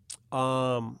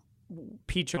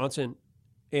Johnson,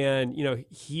 and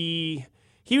he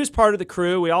was part of the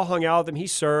crew. We all hung out with him. He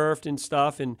surfed and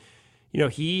stuff, and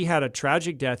he had a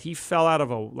tragic death. He fell out of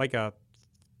a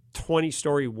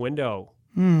 20-story window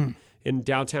in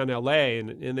downtown LA,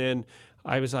 and then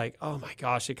I was like, oh my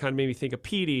gosh, it kind of made me think of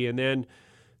Petey. And then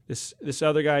this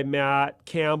other guy, Matt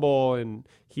Campbell, and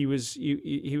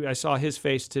I saw his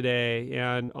face today,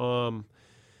 and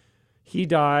he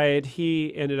died.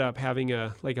 He ended up having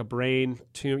a brain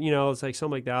tumor, it's like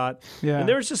something like that. Yeah. And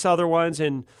there was just other ones,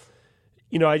 and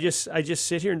I just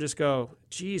sit here and just go,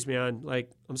 geez, man,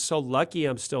 like I'm so lucky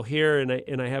I'm still here,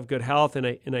 and I have good health, and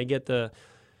I get to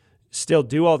still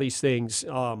do all these things.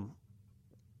 How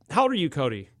old are you,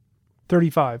 Cody?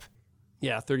 35.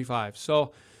 Yeah, 35.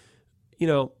 So,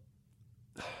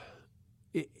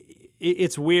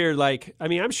 it's weird. Like, I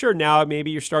mean, I'm sure now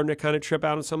maybe you're starting to kind of trip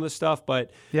out on some of this stuff,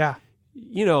 but yeah,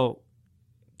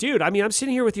 dude, I mean, I'm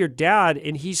sitting here with your dad,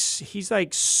 and he's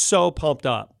like so pumped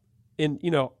up. And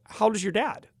how old is your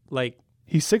dad? Like,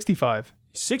 he's 65.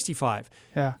 65.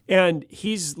 Yeah. And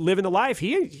he's living the life.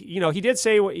 He did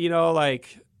say,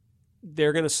 like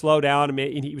they're going to slow down,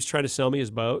 and he was trying to sell me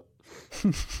his boat.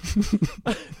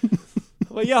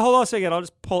 Well, yeah, hold on a second. I'll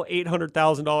just pull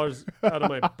 $800,000 out of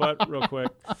my butt real quick.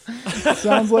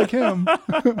 Sounds like him.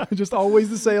 Just always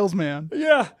the salesman.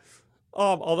 Yeah.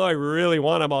 Although I really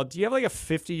want him. Do you have like a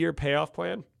 50-year payoff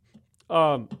plan?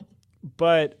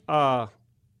 But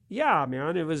yeah,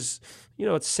 man, it was,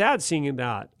 it's sad seeing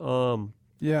that.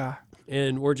 Yeah.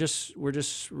 And we're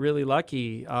just really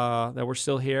lucky that we're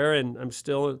still here, and I'm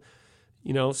still,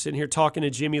 sitting here talking to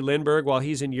Jimmy Lindbergh while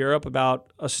he's in Europe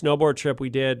about a snowboard trip we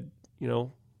did,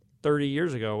 30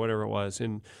 years ago, whatever it was,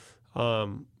 and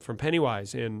from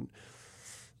Pennywise. And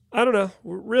I don't know,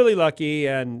 we're really lucky,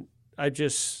 and I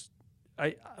just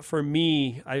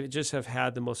have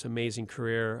had the most amazing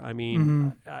career. I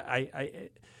mean,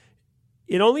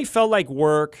 it only felt like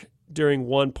work during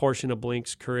one portion of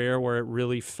Blink's career where it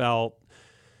really felt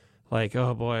like,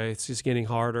 oh boy, it's just getting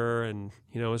harder. And,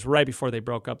 it was right before they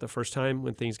broke up the first time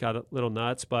when things got a little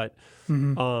nuts. But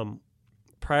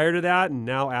prior to that, and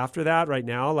now after that, right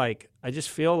now, like, I just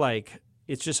feel like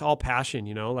it's just all passion,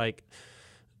 like,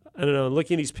 I don't know,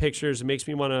 looking at these pictures, it makes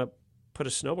me want to put a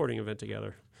snowboarding event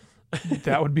together.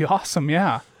 That would be awesome.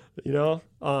 Yeah.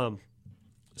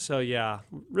 So yeah,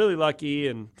 really lucky,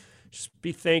 and just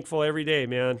be thankful every day,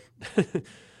 man.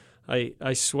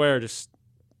 I swear, just,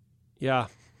 yeah.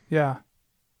 Yeah.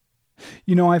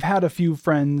 I've had a few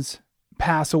friends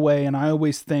pass away, and I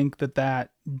always think that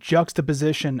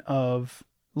juxtaposition of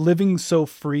living so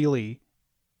freely,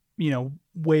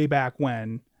 way back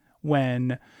when,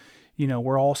 we're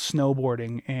all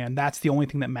snowboarding and that's the only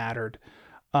thing that mattered.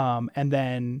 And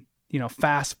then,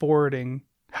 fast forwarding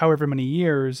however many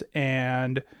years,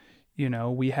 and,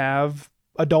 we have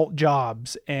adult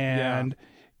jobs, and,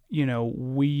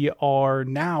 we are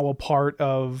now a part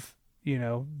of,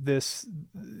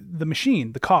 the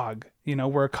machine, the cog,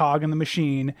 we're a cog in the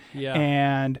machine. Yeah.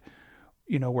 And,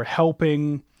 we're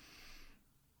helping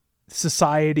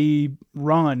society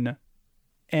run,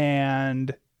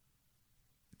 and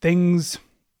things,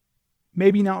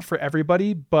 maybe not for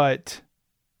everybody, but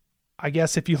I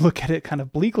guess if you look at it kind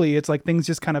of bleakly, it's like things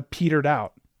just kind of petered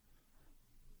out.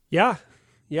 Yeah.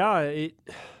 Yeah.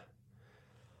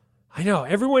 I know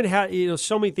everyone had,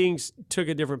 so many things took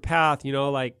a different path,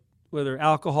 like whether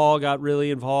alcohol got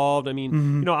really involved. I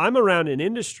mean, I'm around an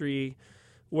industry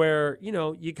where,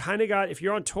 you kind of got, if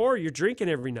you're on tour, you're drinking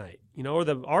every night, or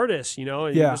the artists, and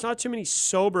there's not too many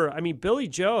sober. I mean, Billy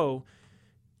Joe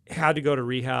had to go to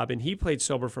rehab, and he played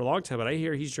sober for a long time, but I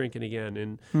hear he's drinking again,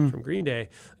 and from Green Day.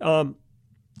 I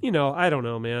don't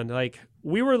know, man. Like,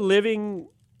 we were living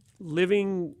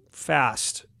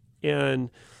fast, and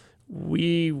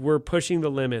we were pushing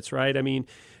the limits, right? I mean,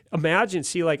 imagine,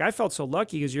 I felt so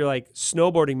lucky because you're like,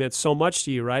 snowboarding meant so much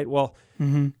to you, right? Well,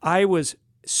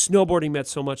 snowboarding meant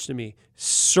so much to me.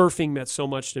 Surfing meant so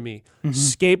much to me.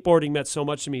 Skateboarding meant so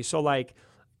much to me. So like,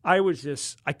 I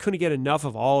couldn't get enough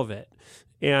of all of it.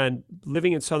 And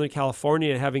living in Southern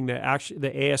California, having the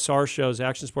ASR shows,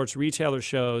 Action Sports Retailer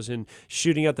shows, and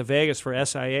shooting at the Vegas for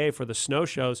SIA for the snow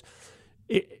shows,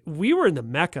 we were in the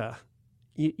Mecca,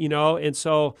 and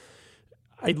so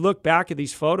I look back at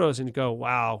these photos and go,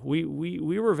 wow, we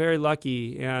were very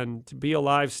lucky, and to be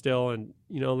alive still, and,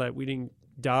 that we didn't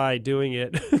die doing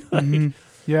it.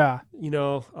 Yeah.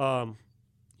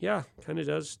 yeah, kind of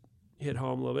does hit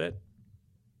home a little bit.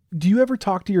 Do you ever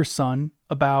talk to your son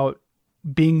about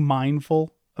being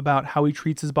mindful about how he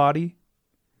treats his body?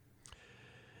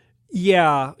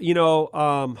 Yeah,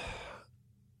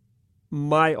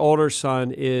 my older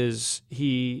son he's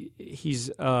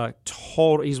one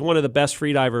of the best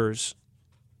free divers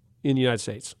in the United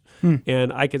States.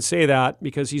 And I can say that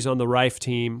because he's on the Rife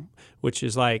team, which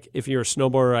is like, if you're a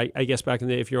snowboarder, I guess back in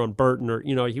the day, if you're on Burton or,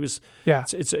 he was,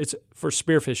 it's for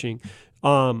spearfishing.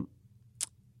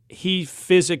 He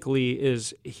physically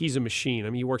he's a machine. I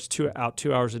mean, he works 2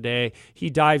 hours a day. He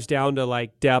dives down to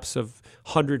like depths of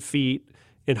 100 feet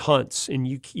and hunts, and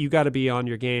you got to be on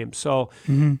your game. So,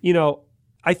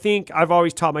 I think I've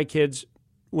always taught my kids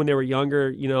when they were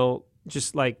younger,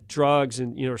 just like drugs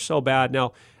and, are so bad.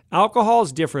 Now, alcohol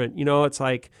is different. It's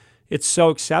like, it's so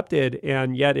accepted,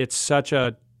 and yet it's such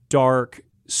a dark,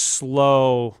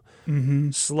 slow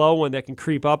one that can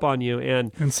creep up on you,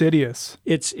 and insidious.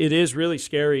 It is really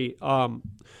scary.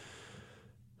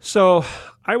 So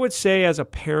I would say, as a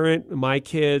parent, my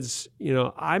kids,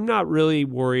 I'm not really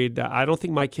worried. I don't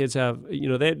think my kids have,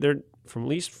 they're from, at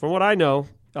least from what I know,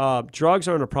 drugs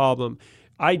aren't a problem.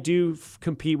 I do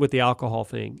compete with the alcohol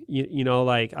thing.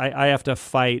 Like I have to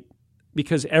fight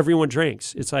because everyone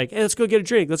drinks. It's like, hey, let's go get a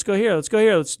drink. Let's go here.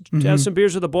 Let's have some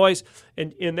beers with the boys.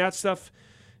 And that stuff,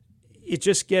 it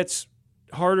just gets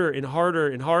harder and harder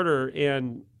and harder.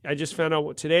 And I just found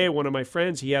out today, one of my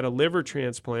friends, he had a liver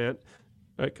transplant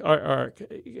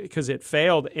because it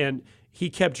failed, and he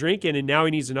kept drinking, and now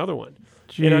he needs another one.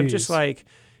 Jeez. And I'm just like,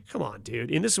 come on, dude.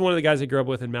 And this is one of the guys I grew up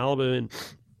with in Malibu. And,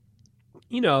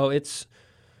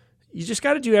 you just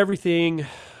got to do everything,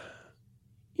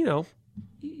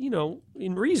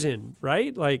 in reason,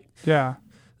 right? Like, yeah,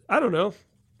 I don't know,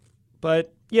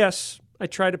 but yes, I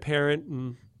try to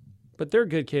parent, but they're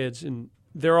good kids, and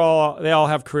they all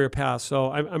have career paths.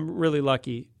 So I'm really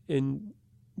lucky, and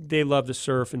they love to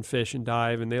surf and fish and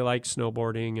dive, and they like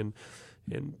snowboarding, and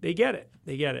they get it.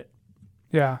 They get it.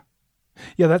 Yeah.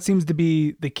 Yeah. That seems to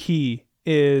be the key,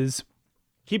 is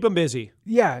keep them busy.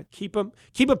 Yeah. Keep them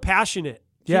passionate.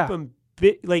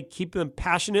 Keep them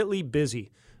passionately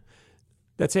busy.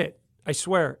 That's it. I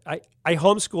swear. I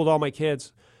homeschooled all my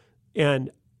kids,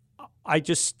 and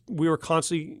we were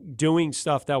constantly doing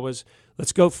stuff that was,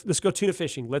 let's go tuna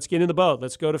fishing. Let's get in the boat.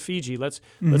 Let's go to Fiji. Let's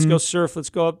go surf.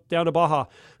 Let's go up down to Baja.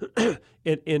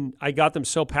 and I got them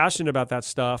so passionate about that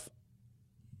stuff,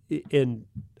 and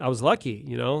I was lucky,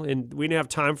 and we didn't have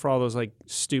time for all those like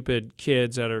stupid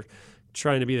kids that are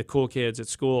trying to be the cool kids at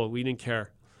school. We didn't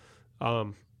care.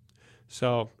 And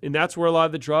that's where a lot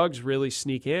of the drugs really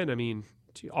sneak in. I mean,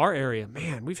 to our area,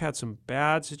 man, we've had some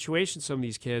bad situations, some of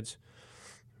these kids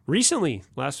recently,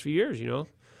 last few years, a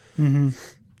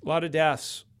lot of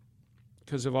deaths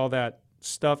because of all that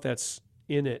stuff that's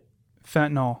in it.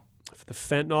 Fentanyl. The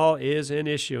fentanyl is an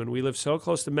issue, and we live so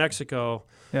close to Mexico.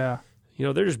 Yeah.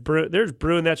 They're just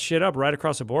brewing that shit up right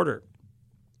across the border.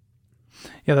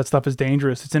 Yeah, that stuff is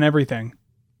dangerous. It's in everything.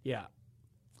 Yeah.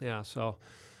 Yeah, so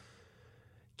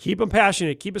keep them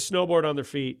passionate. Keep a snowboard on their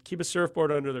feet. Keep a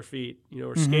surfboard under their feet,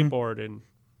 or skateboard,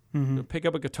 and pick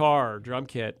up a guitar or drum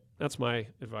kit. That's my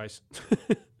advice.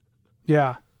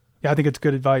 Yeah. Yeah, I think it's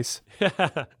good advice.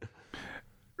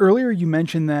 Earlier, you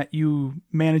mentioned that you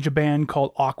manage a band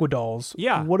called Aquadolls.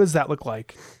 Yeah. What does that look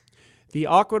like? The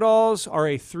Aquadolls are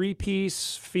a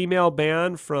 3-piece female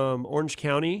band from Orange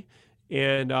County,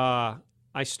 and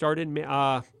I started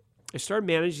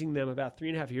managing them about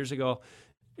 3.5 years ago,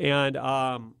 and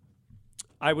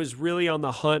I was really on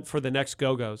the hunt for the next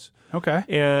Go-Go's. Okay.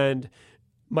 And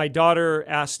my daughter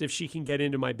asked if she can get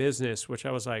into my business, which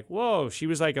I was like, whoa. She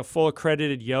was like a full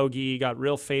accredited yogi, got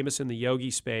real famous in the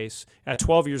yogi space. At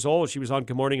 12 years old, she was on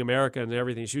Good Morning America and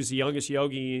everything. She was the youngest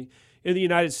yogi in the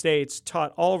United States,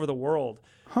 taught all over the world.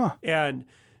 Huh. And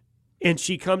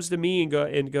she comes to me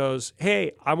and goes,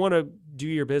 hey, I want to do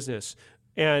your business.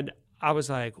 And I was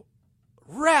like,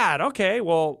 rad. Okay,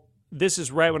 well, this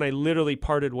is right when I literally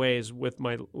parted ways with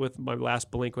my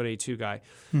last Blink-182 guy.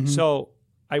 Mm-hmm. So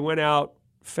I went out,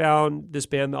 found this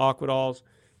band, the Aquadolls,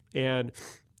 and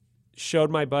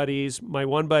showed my buddies. My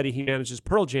one buddy, he manages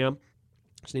Pearl Jam.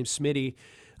 His name's Smitty.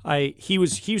 He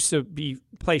used to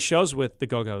play shows with the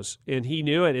Go-Go's, and he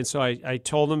knew it. And so I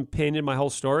told him, painted my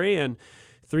whole story. And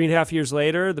 3.5 years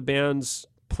later, the band's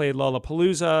played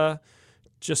Lollapalooza,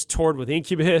 just toured with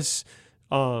Incubus.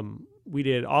 We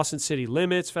did Austin City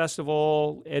Limits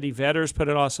Festival. Eddie Vedder's put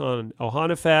us on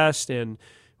Ohana Fest, and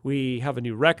we have a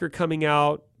new record coming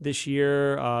out this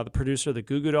year. The producer of the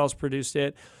Goo Goo Dolls produced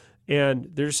it. And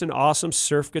there's an awesome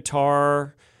surf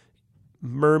guitar,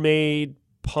 mermaid,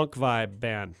 punk vibe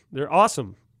band. They're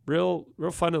awesome. real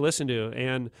fun to listen to.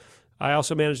 And I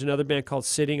also managed another band called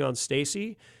Sitting on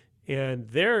Stacy, and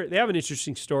they have an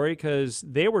interesting story because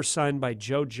they were signed by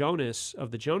Joe Jonas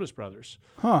of the Jonas Brothers.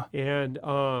 Huh. And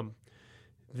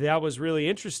that was really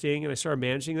interesting, and I started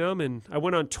managing them, and I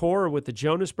went on tour with the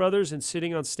Jonas Brothers and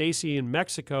Sitting on Stacy in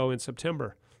Mexico in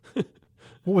September.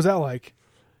 What was that like?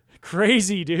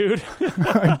 Crazy, dude.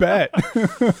 I bet.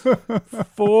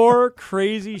 4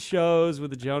 crazy shows with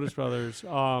the Jonas Brothers.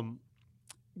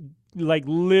 Like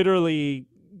literally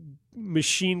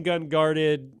machine gun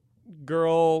guarded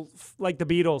girl, like the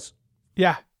Beatles.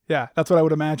 Yeah, that's what I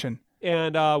would imagine.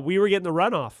 And we were getting the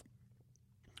runoff.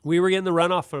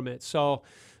 From it. So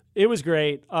it was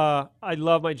great. I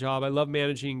love my job. I love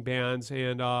managing bands.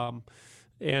 And now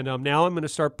I'm going to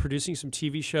start producing some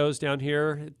TV shows down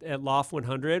here at Loft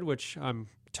 100, which I'm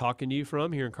talking to you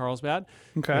from here in Carlsbad.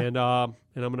 Okay. And I'm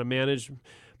going to manage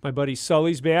my buddy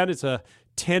Sully's band. It's a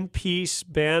 10-piece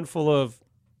band full of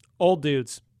old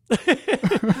dudes.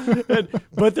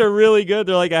 But they're really good.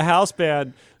 They're like a house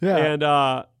band. Yeah. And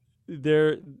I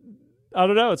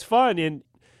don't know, it's fun. And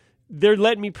they're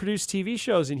letting me produce TV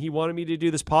shows, and he wanted me to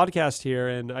do this podcast here.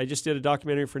 And I just did a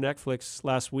documentary for Netflix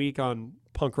last week on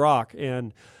punk rock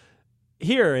and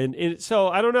here. And so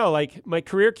I don't know, like my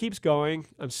career keeps going.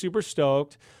 I'm super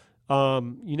stoked.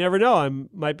 You never know. I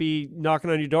might be knocking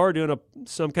on your door doing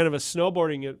some kind of a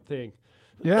snowboarding thing.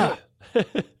 Yeah.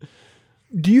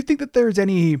 Do you think that there's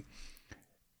any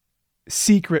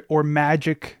secret or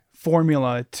magic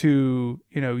formula to,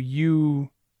 you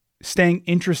staying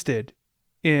interested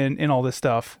in all this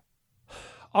stuff?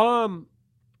 I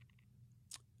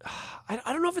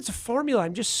don't know if it's a formula.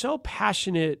 I'm just so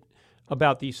passionate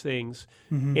about these things.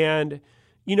 Mm-hmm. And,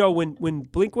 when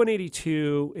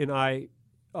Blink-182 and I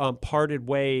parted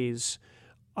ways,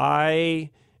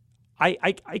 I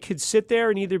could sit there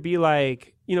and either be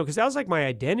like, because that was like my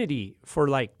identity for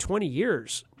like 20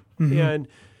 years. Mm-hmm. And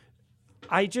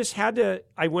I just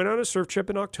I went on a surf trip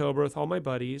in October with all my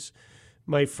buddies.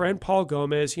 My friend Paul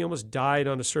Gomez, he almost died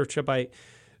on a surf trip.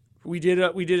 We did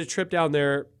a trip down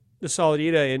there, the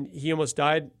Solidita, and he almost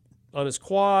died on his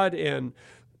quad. And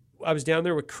I was down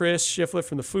there with Chris Shiflett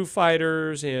from the Foo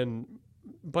Fighters and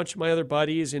a bunch of my other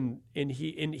buddies, and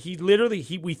he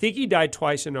literally we think he died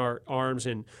twice in our arms,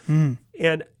 and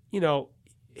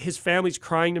his family's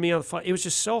crying to me on the phone. It was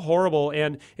just so horrible,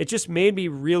 and it just made me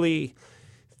really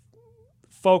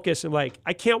focus and like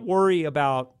I can't worry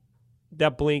about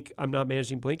that Blink. I'm not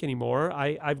managing Blink anymore.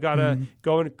 I've got to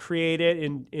go and create it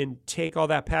and take all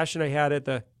that passion I had at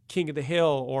the King of the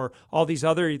Hill or all these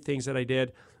other things that I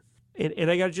did,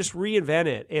 and I got to just reinvent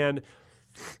it. And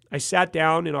I sat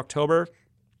down in October.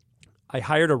 I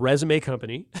hired a resume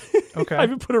company. Okay. I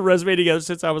haven't put a resume together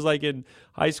since I was like in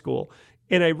high school.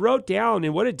 And I wrote down,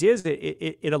 and what it did is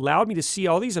it allowed me to see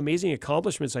all these amazing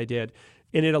accomplishments I did.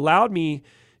 And it allowed me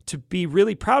to be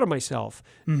really proud of myself.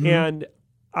 Mm-hmm. And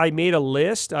I made a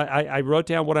list. I wrote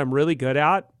down what I'm really good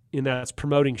at, and that's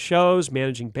promoting shows,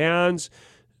 managing bands.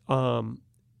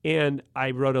 And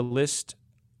I wrote a list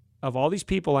of all these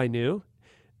people I knew.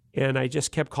 And I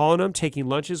just kept calling them, taking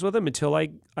lunches with them until I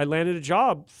landed a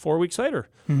job 4 weeks later.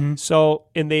 Mm-hmm. So,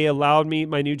 and they allowed me,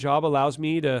 my new job allows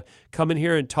me to come in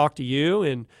here and talk to you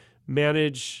and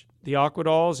manage the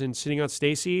Aquadolls and Sitting on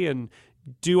Stacy and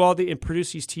do and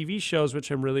produce these TV shows,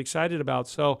 which I'm really excited about.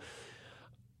 So,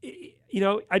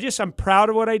 I'm proud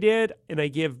of what I did, and I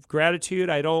give gratitude.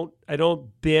 I don't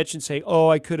bitch and say, oh,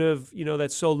 I could have,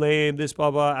 that's so lame, this,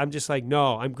 blah, blah. I'm just like,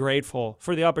 no, I'm grateful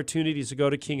for the opportunities to go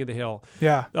to King of the Hill.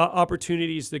 Yeah.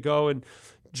 Opportunities to go and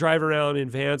drive around in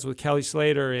vans with Kelly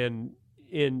Slater and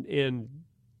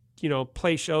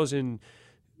play shows in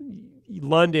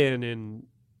London and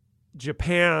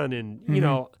Japan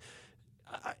and,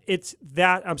 it's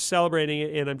that I'm celebrating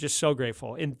it, and I'm just so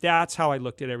grateful. And that's how I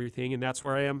looked at everything, and that's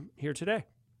where I am here today.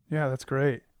 Yeah, that's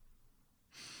great.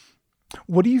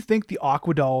 What do you think the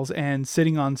Aquadolls and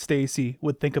Sitting on Stacy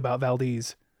would think about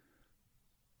Valdez?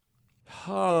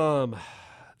 The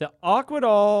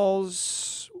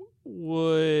Aquadolls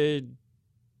would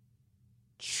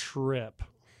trip.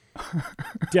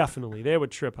 Definitely. They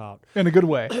would trip out. In a good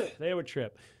way. They would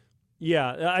trip.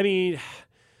 Yeah. I mean,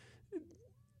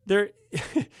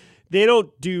 they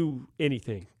don't do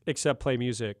anything except play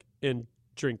music and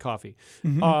drink coffee.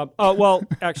 Mm-hmm.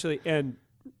 Actually, and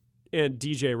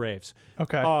DJ raves.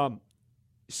 Okay.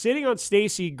 Sitting on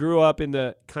Stacy grew up in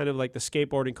the kind of like the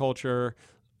skateboarding culture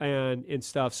and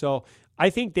stuff. So I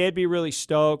think they'd be really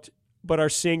stoked, but our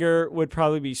singer would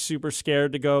probably be super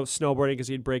scared to go snowboarding because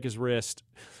he'd break his wrist.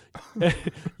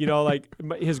 Like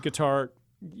his guitar,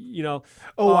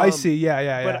 Oh, I see.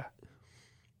 Yeah.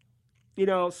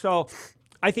 So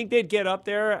I think they'd get up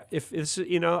there if it's,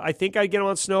 I think I'd get them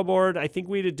on snowboard. I think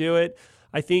we'd do it.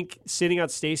 I think sitting on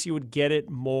Stacy would get it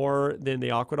more than the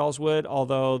Aquadolls would,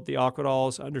 although the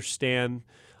Aquadolls understand.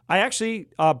 I actually,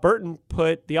 Burton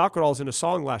put the Aquadolls in a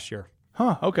song last year.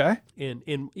 Huh, okay.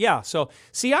 So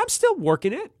see, I'm still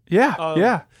working it. Yeah.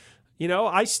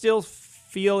 I still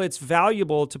feel it's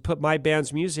valuable to put my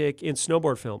band's music in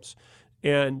snowboard films.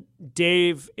 And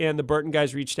Dave and the Burton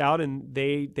guys reached out and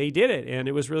they did it, and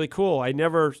it was really cool. I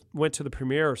never went to the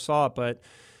premiere or saw it, but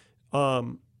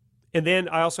and then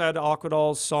I also had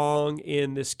Aquadolls song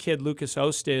in this kid Lucas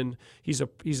Ostin. He's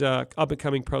a up and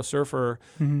coming pro surfer,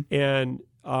 and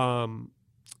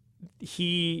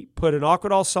he put an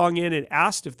Aquadolls song in and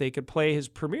asked if they could play his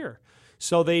premiere.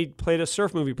 So they played a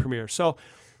surf movie premiere. So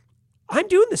I'm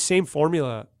doing the same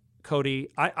formula, Cody.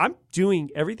 I'm doing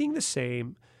everything the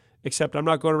same, except I'm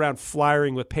not going around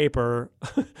flyering with paper,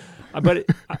 but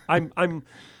I'm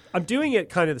doing it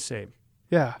kind of the same.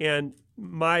 Yeah. And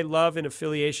my love and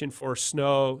affiliation for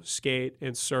snow, skate,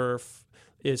 and surf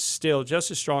is still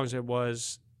just as strong as it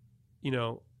was,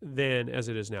 then as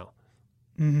it is now.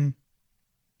 Mm-hmm.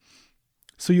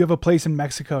 So you have a place in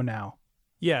Mexico now.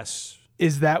 Yes.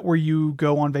 Is that where you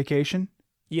go on vacation?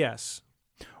 Yes.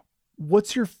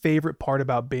 What's your favorite part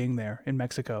about being there in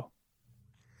Mexico?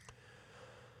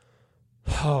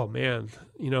 Oh man,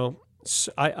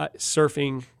 I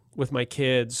surfing with my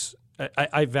kids.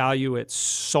 I value it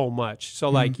so much. So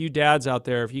like you dads out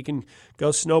there, if you can go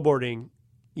snowboarding,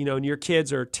 and your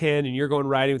kids are 10 and you're going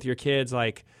riding with your kids,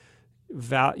 like,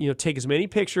 take as many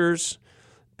pictures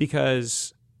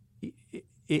because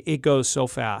it goes so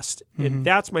fast. And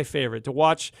that's my favorite, to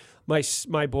watch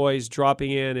my boys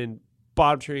dropping in and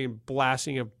bottom turning and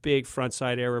blasting a big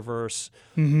frontside air reverse,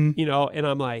 and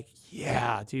I'm like,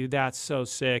 yeah, dude, that's so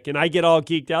sick. And I get all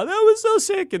geeked out. That was so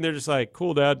sick. And they're just like,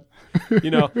 cool, Dad,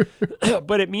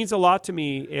 but it means a lot to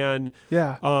me. And,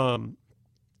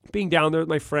 being down there with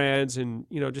my friends and,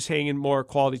 just hanging more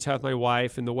quality time with my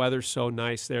wife, and the weather's so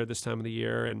nice there this time of the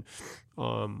year. And,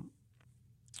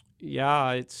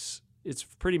 it's a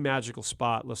pretty magical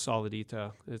spot, La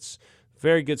Saladita. It's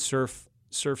very good surf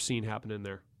scene happening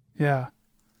there. Yeah.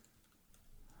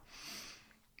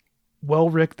 Well,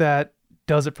 Rick, that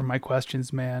does it for my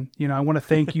questions, man. I want to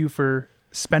thank you for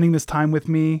spending this time with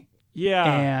me.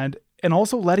 Yeah. And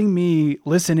also letting me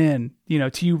listen in,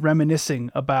 to you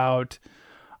reminiscing about,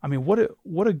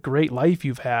 what a great life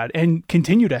you've had and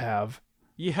continue to have.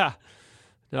 Yeah.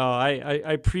 No, I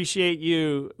appreciate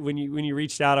you. When you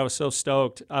reached out, I was so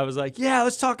stoked. I was like, yeah,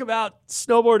 let's talk about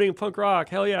snowboarding and punk rock.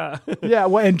 Hell yeah. Yeah.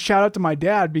 Well, and shout out to my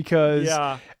dad, because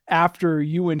after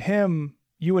you and him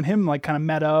like kind of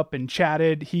met up and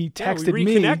chatted, he texted we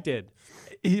reconnected.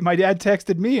 My dad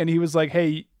texted me and he was like,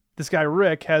 hey, this guy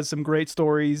Rick has some great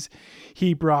stories.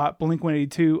 He brought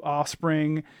Blink-182,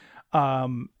 Offspring,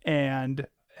 and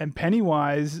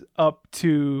Pennywise up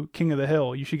to King of the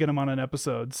Hill. You should get him on an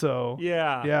episode. So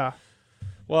yeah.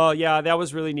 Well, yeah, that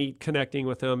was really neat connecting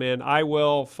with him, and I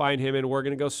will find him and we're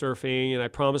going to go surfing, and I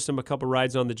promised him a couple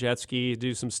rides on the jet ski,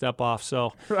 do some step off.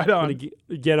 So right on. I'm going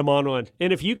to get him on one.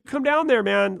 And if you come down there,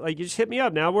 man, like, you just hit me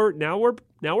up. Now we're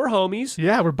homies.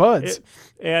 Yeah, we're buds.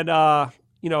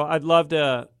 I'd love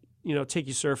to, take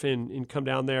you surfing and come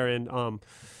down there and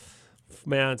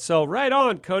man. So right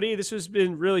on, Cody. This has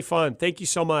been really fun. Thank you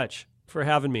so much for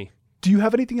having me. Do you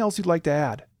have anything else you'd like to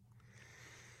add?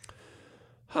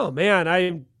 Oh man,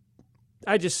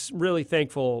 I just really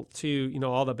thankful to,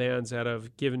 all the bands that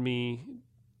have given me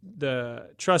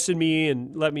trusted me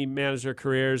and let me manage their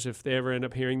careers if they ever end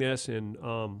up hearing this. And,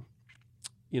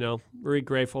 very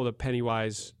grateful to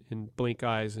Pennywise and Blink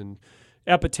Eyes and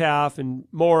Epitaph and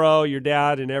Morrow, your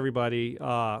dad, and everybody,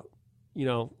 for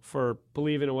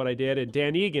believing in what I did, and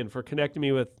Dan Egan for connecting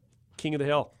me with King of the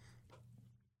Hill.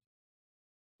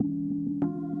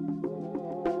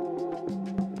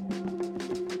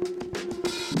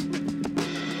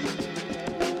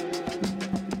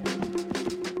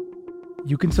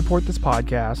 You can support this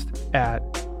podcast at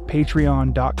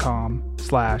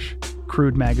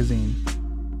patreon.com/Crude Magazine.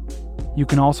 You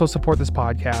can also support this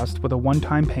podcast with a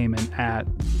one-time payment at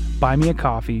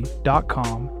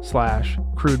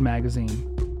buymeacoffee.com/Crude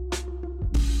Magazine.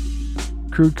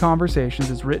 Crude Conversations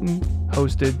is written,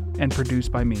 hosted, and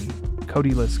produced by me,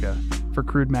 Cody Liska, for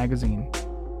Crude Magazine.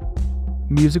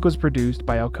 Music was produced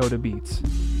by Alcoda Beats.